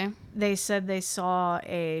 Okay. They said they saw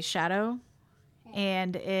a shadow,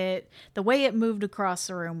 and the way it moved across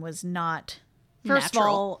the room was not... First Natural. of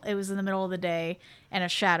all, it was in the middle of the day, and a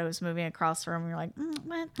shadow was moving across the room. And you're like,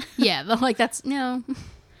 what? Yeah, like that's, no.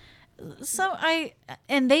 So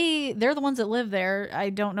they're the ones that live there. I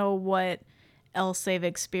don't know what else they've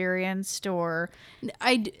experienced, or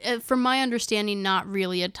From my understanding, not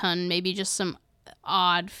really a ton, maybe just some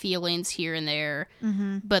odd feelings here and there,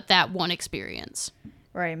 but that one experience.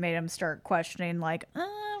 right, made them start questioning, like,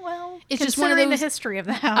 well, It's just one of considering those- the history of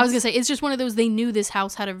the house. I was gonna say, it's just one of those, they knew this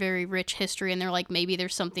house had a very rich history, and they're like, maybe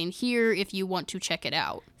there's something here if you want to check it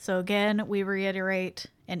out. So again, we reiterate,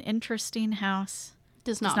 an interesting house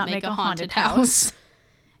Does does not make a haunted house.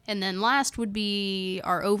 And then last would be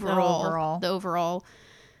our overall. The overall.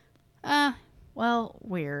 Well,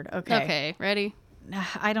 weird. Okay. Okay, ready?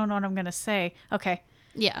 I don't know what I'm going to say. Okay.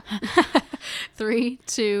 Yeah. 3,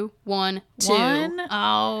 2, 1, 2. One?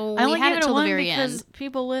 Oh, I we only had gave it it a till the 1 very because end.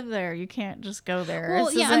 people live there. You can't just go there. Well,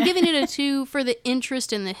 This yeah, is I'm a- giving it a 2 for the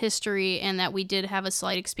interest in the history and that we did have a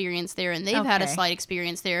slight experience there, and they've had a Okay. slight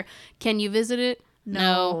experience there. Can you visit it?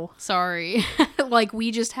 No. Sorry. Like,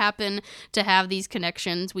 we just happen to have these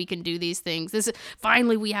connections. We can do these things.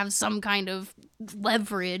 Finally, we have some kind of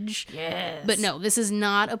leverage. Yes. But no, this is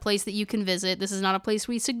not a place that you can visit. This is not a place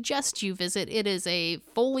we suggest you visit. It is a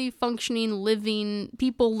fully functioning, living,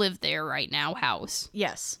 people live there right now house.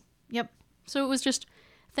 Yes. Yep. So it was just,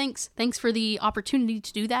 thanks for the opportunity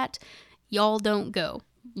to do that. Y'all don't go.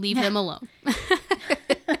 Leave them alone.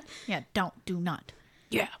 Yeah. Do not.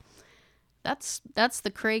 Yeah. That's the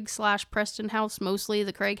Craig / Preston house, mostly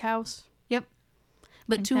the Craig house. Yep.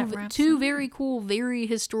 But think that wraps two it very cool, very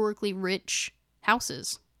historically rich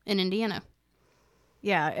houses in Indiana.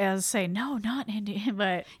 Yeah. As say, no, not Indiana,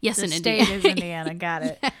 but Yes, the in state Indiana. is Indiana. Got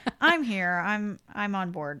it. I'm here. I'm on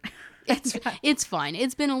board. It's fine.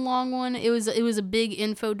 It's been a long one. It was a big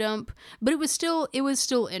info dump, but it was still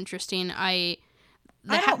interesting. I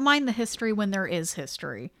don't mind the history when there is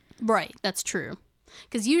history. Right, that's true.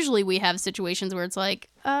 Because usually we have situations where it's like,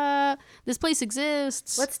 this place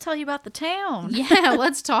exists. Let's tell you about the town. Yeah,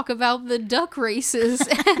 let's talk about the duck races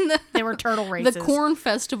and They were turtle races. the corn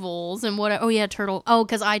festivals and what. Oh yeah, turtle. Oh,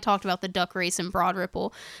 because I talked about the duck race in Broad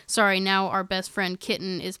Ripple. Sorry, now our best friend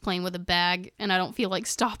Kitten is playing with a bag, and I don't feel like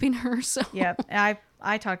stopping her. So Yep.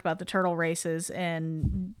 I talked about the turtle races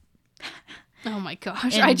and oh my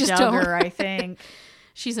gosh, I just Duggar, don't. I think.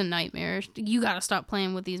 She's a nightmare. You got to stop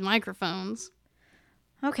playing with these microphones.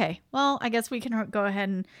 Okay. Well, I guess we can go ahead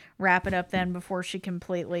and wrap it up then before she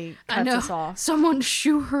completely I cuts know. us off. Someone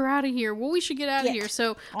shoo her out of here. Well, we should get out of Get here.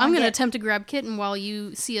 So on I'm going to get. attempt to grab Kitten while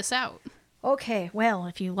you see us out. Okay. Well,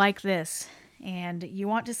 if you like this and you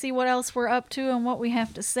want to see what else we're up to and what we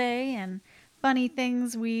have to say and funny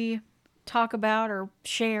things we talk about or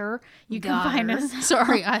share, you can Got find her. us.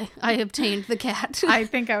 Sorry, I obtained the cat. I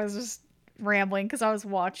think I was just rambling because I was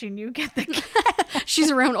watching you get the cat. She's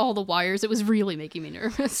around all the wires. It was really making me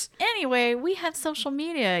nervous. Anyway, we have social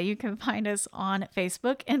media. You can find us on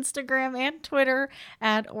Facebook, Instagram, and Twitter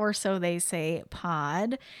at Or So They Say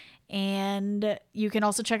Pod. And you can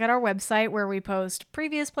also check out our website where we post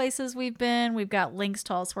previous places we've been. We've got links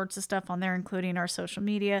to all sorts of stuff on there, including our social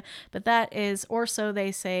media. But that is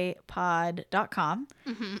orsotheysaypod.com.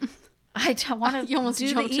 I don't want to You almost do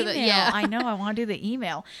the jumped to email. the- yeah. I know. I want to do the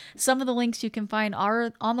email. Some of the links you can find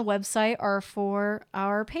are on the website are for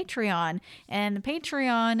our Patreon. And the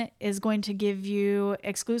Patreon is going to give you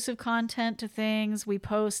exclusive content to things we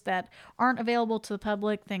post that aren't available to the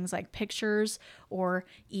public. Things like pictures or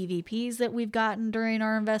EVPs that we've gotten during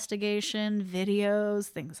our investigation, videos,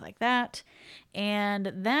 things like that.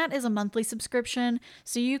 And that is a monthly subscription.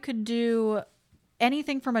 So you could do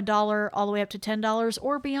anything from $1 all the way up to $10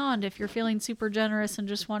 or beyond if you're feeling super generous and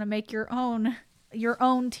just want to make your own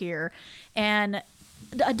tier. And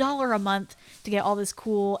 $1 a month to get all this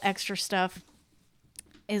cool extra stuff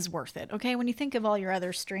is worth it. Okay, when you think of all your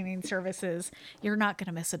other streaming services, you're not going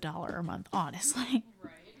to miss $1 a month, honestly.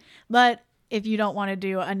 Right. But if you don't want to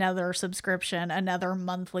do another subscription, another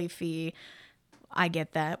monthly fee, I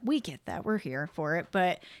get that. We get that. We're here for it.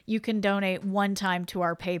 But you can donate one time to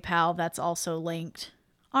our PayPal. That's also linked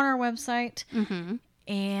on our website. Mm-hmm.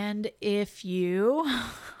 And if you...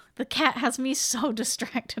 The cat has me so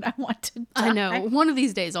distracted. I want to die. I know. One of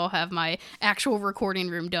these days I'll have my actual recording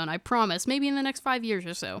room done. I promise. Maybe in the next 5 years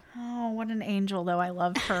or so. Oh, what an angel, though. I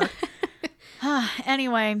love her.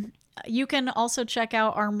 Anyway, you can also check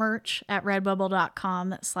out our merch at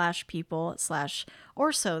redbubble.com/people/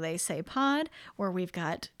 or so they say pod, where we've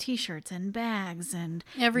got t-shirts and bags and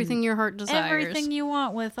Everything your heart desires. everything you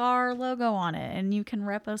want with our logo on it. And you can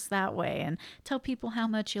rep us that way and tell people how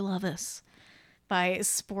much you love us by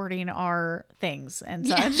sporting our things and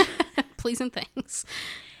such. Please and thanks.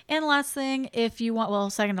 And last thing, if you want, well,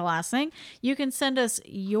 second to last thing, you can send us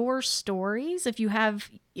your stories. If you live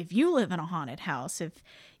in a haunted house, if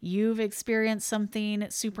you've experienced something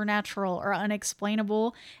supernatural or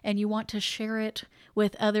unexplainable and you want to share it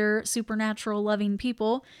with other supernatural loving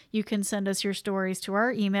people, you can send us your stories to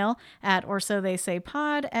our email at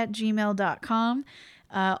orsotheysaypod@gmail.com.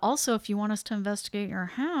 Also, if you want us to investigate your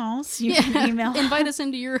house, you can email. Invite us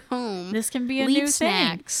into your home. This can be a Leave new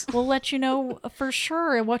snacks. thing. We'll let you know for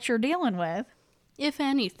sure what you're dealing with. If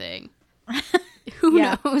anything. Who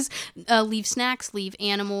Yeah. knows? Leave snacks, leave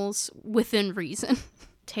animals within reason.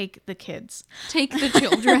 Take the kids. Take the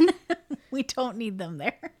children. We don't need them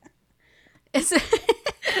there. Is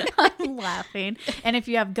I'm laughing. And if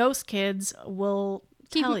you have ghost kids, we'll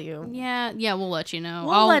tell you. Yeah, we'll let you know.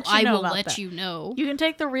 We'll let you I know will about let that. you know. You can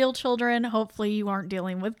take the real children. Hopefully you aren't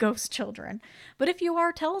dealing with ghost children. But if you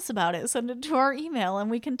are, tell us about it. Send it to our email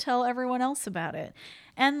and we can tell everyone else about it.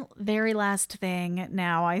 And very last thing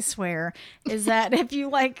now, I swear, is that if you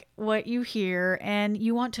like what you hear and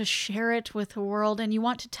you want to share it with the world and you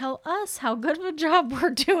want to tell us how good of a job we're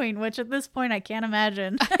doing, which at this point I can't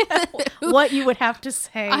imagine what you would have to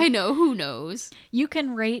say. I know. Who knows? You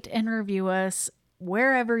can rate and review us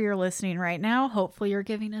wherever you're listening right now. Hopefully you're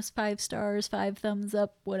giving us 5 stars, 5 thumbs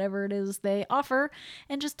up, whatever it is they offer,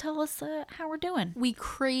 and just tell us how we're doing. We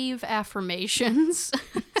crave affirmations.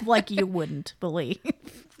 Like you wouldn't believe.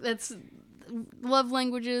 That's love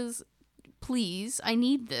languages. Please, I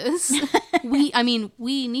need this. We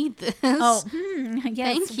need this. Oh, yes,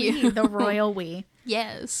 Thank you. the royal we.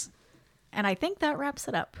 Yes. And I think that wraps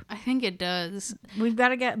it up. I think it does. We've got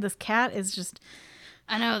to get, this cat is just...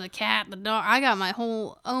 I know, the cat, the dog. I got my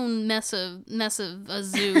whole own mess of a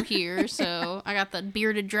zoo here. So I got the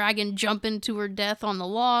bearded dragon jumping to her death on the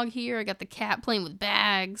log here. I got the cat playing with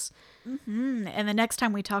bags. Mm-hmm. And the next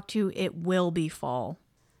time we talk to you, it will be fall.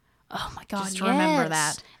 Oh my God! Just remember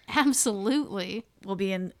that. Absolutely. We'll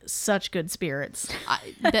be in such good spirits.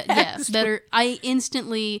 Yes, better. I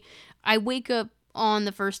wake up on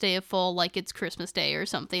the first day of fall like it's Christmas Day or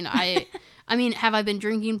something. I mean, have I been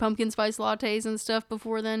drinking pumpkin spice lattes and stuff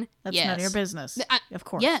before then? That's yes. none of your business. Of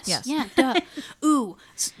course. Yes. Yeah. Duh. Ooh.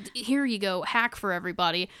 Here you go. Hack for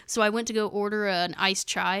everybody. So I went to go order an iced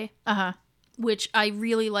chai. Uh-huh. Which I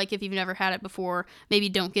really like. If you've never had it before, maybe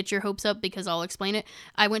don't get your hopes up because I'll explain it.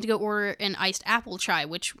 I went to go order an iced apple chai,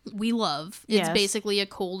 which we love. It's Yes. basically a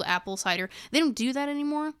cold apple cider. They don't do that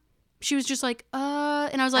anymore. She was just like,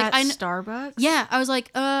 and I was like, At Starbucks? yeah, I was like,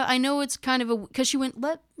 I know it's kind of a, because she went,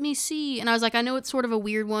 let me see. And I was like, I know it's sort of a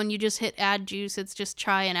weird one. You just hit add juice. It's just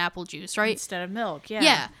chai and apple juice, right? Instead of milk, yeah.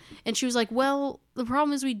 Yeah. And she was like, well, the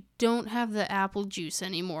problem is we don't have the apple juice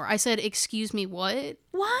anymore. I said, excuse me, what?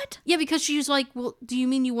 What? Yeah, because she was like, well, do you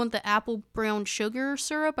mean you want the apple brown sugar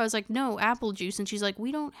syrup? I was like, no, apple juice. And she's like,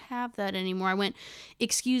 we don't have that anymore. I went,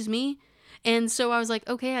 excuse me? And so I was like,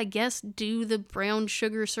 okay, I guess do the brown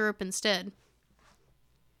sugar syrup instead.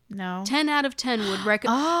 No. 10 out of 10 would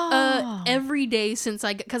recommend. Oh. Every day since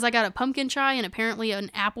because I got a pumpkin chai and apparently an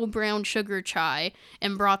apple brown sugar chai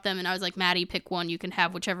and brought them. And I was like, Maddie, pick one. You can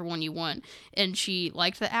have whichever one you want. And she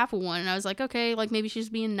liked the apple one. And I was like, okay, like maybe she's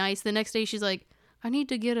being nice. The next day she's like, I need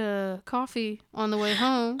to get a coffee on the way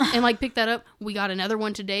home and like pick that up. We got another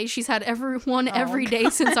one today. She's had every day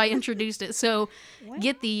since I introduced it. So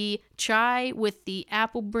get the chai with the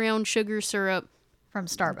apple brown sugar syrup. From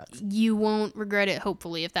Starbucks. You won't regret it,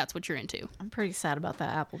 hopefully, if that's what you're into. I'm pretty sad about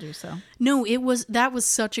that apple juice, though. No, that was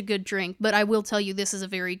such a good drink, but I will tell you this is a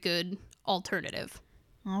very good alternative.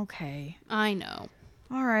 Okay. I know.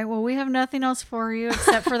 All right. Well, we have nothing else for you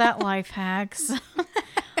except for that life hacks.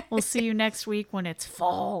 We'll see you next week when it's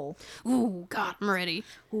fall. Ooh, God, I'm ready.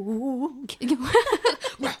 Ooh.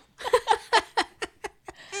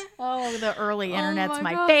 Oh, the early internet's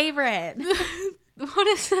my God. favorite. What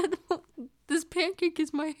is that? This pancake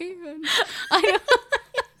is my hand. I know.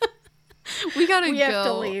 gotta go. We have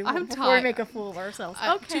to leave I'm before tired. we make a fool of ourselves.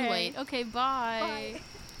 Too late. Okay, bye.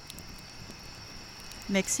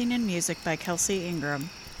 Mixing and music by Kelsey Ingram.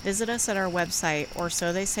 Visit us at our website or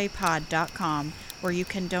sotheysaypod.com, where you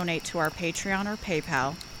can donate to our Patreon or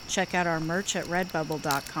PayPal, check out our merch at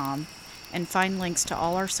redbubble.com, and find links to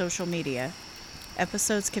all our social media.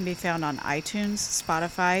 Episodes can be found on iTunes,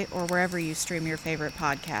 Spotify, or wherever you stream your favorite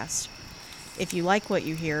podcast. If you like what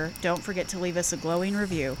you hear, don't forget to leave us a glowing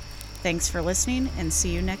review. Thanks for listening, and see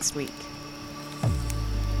you next week.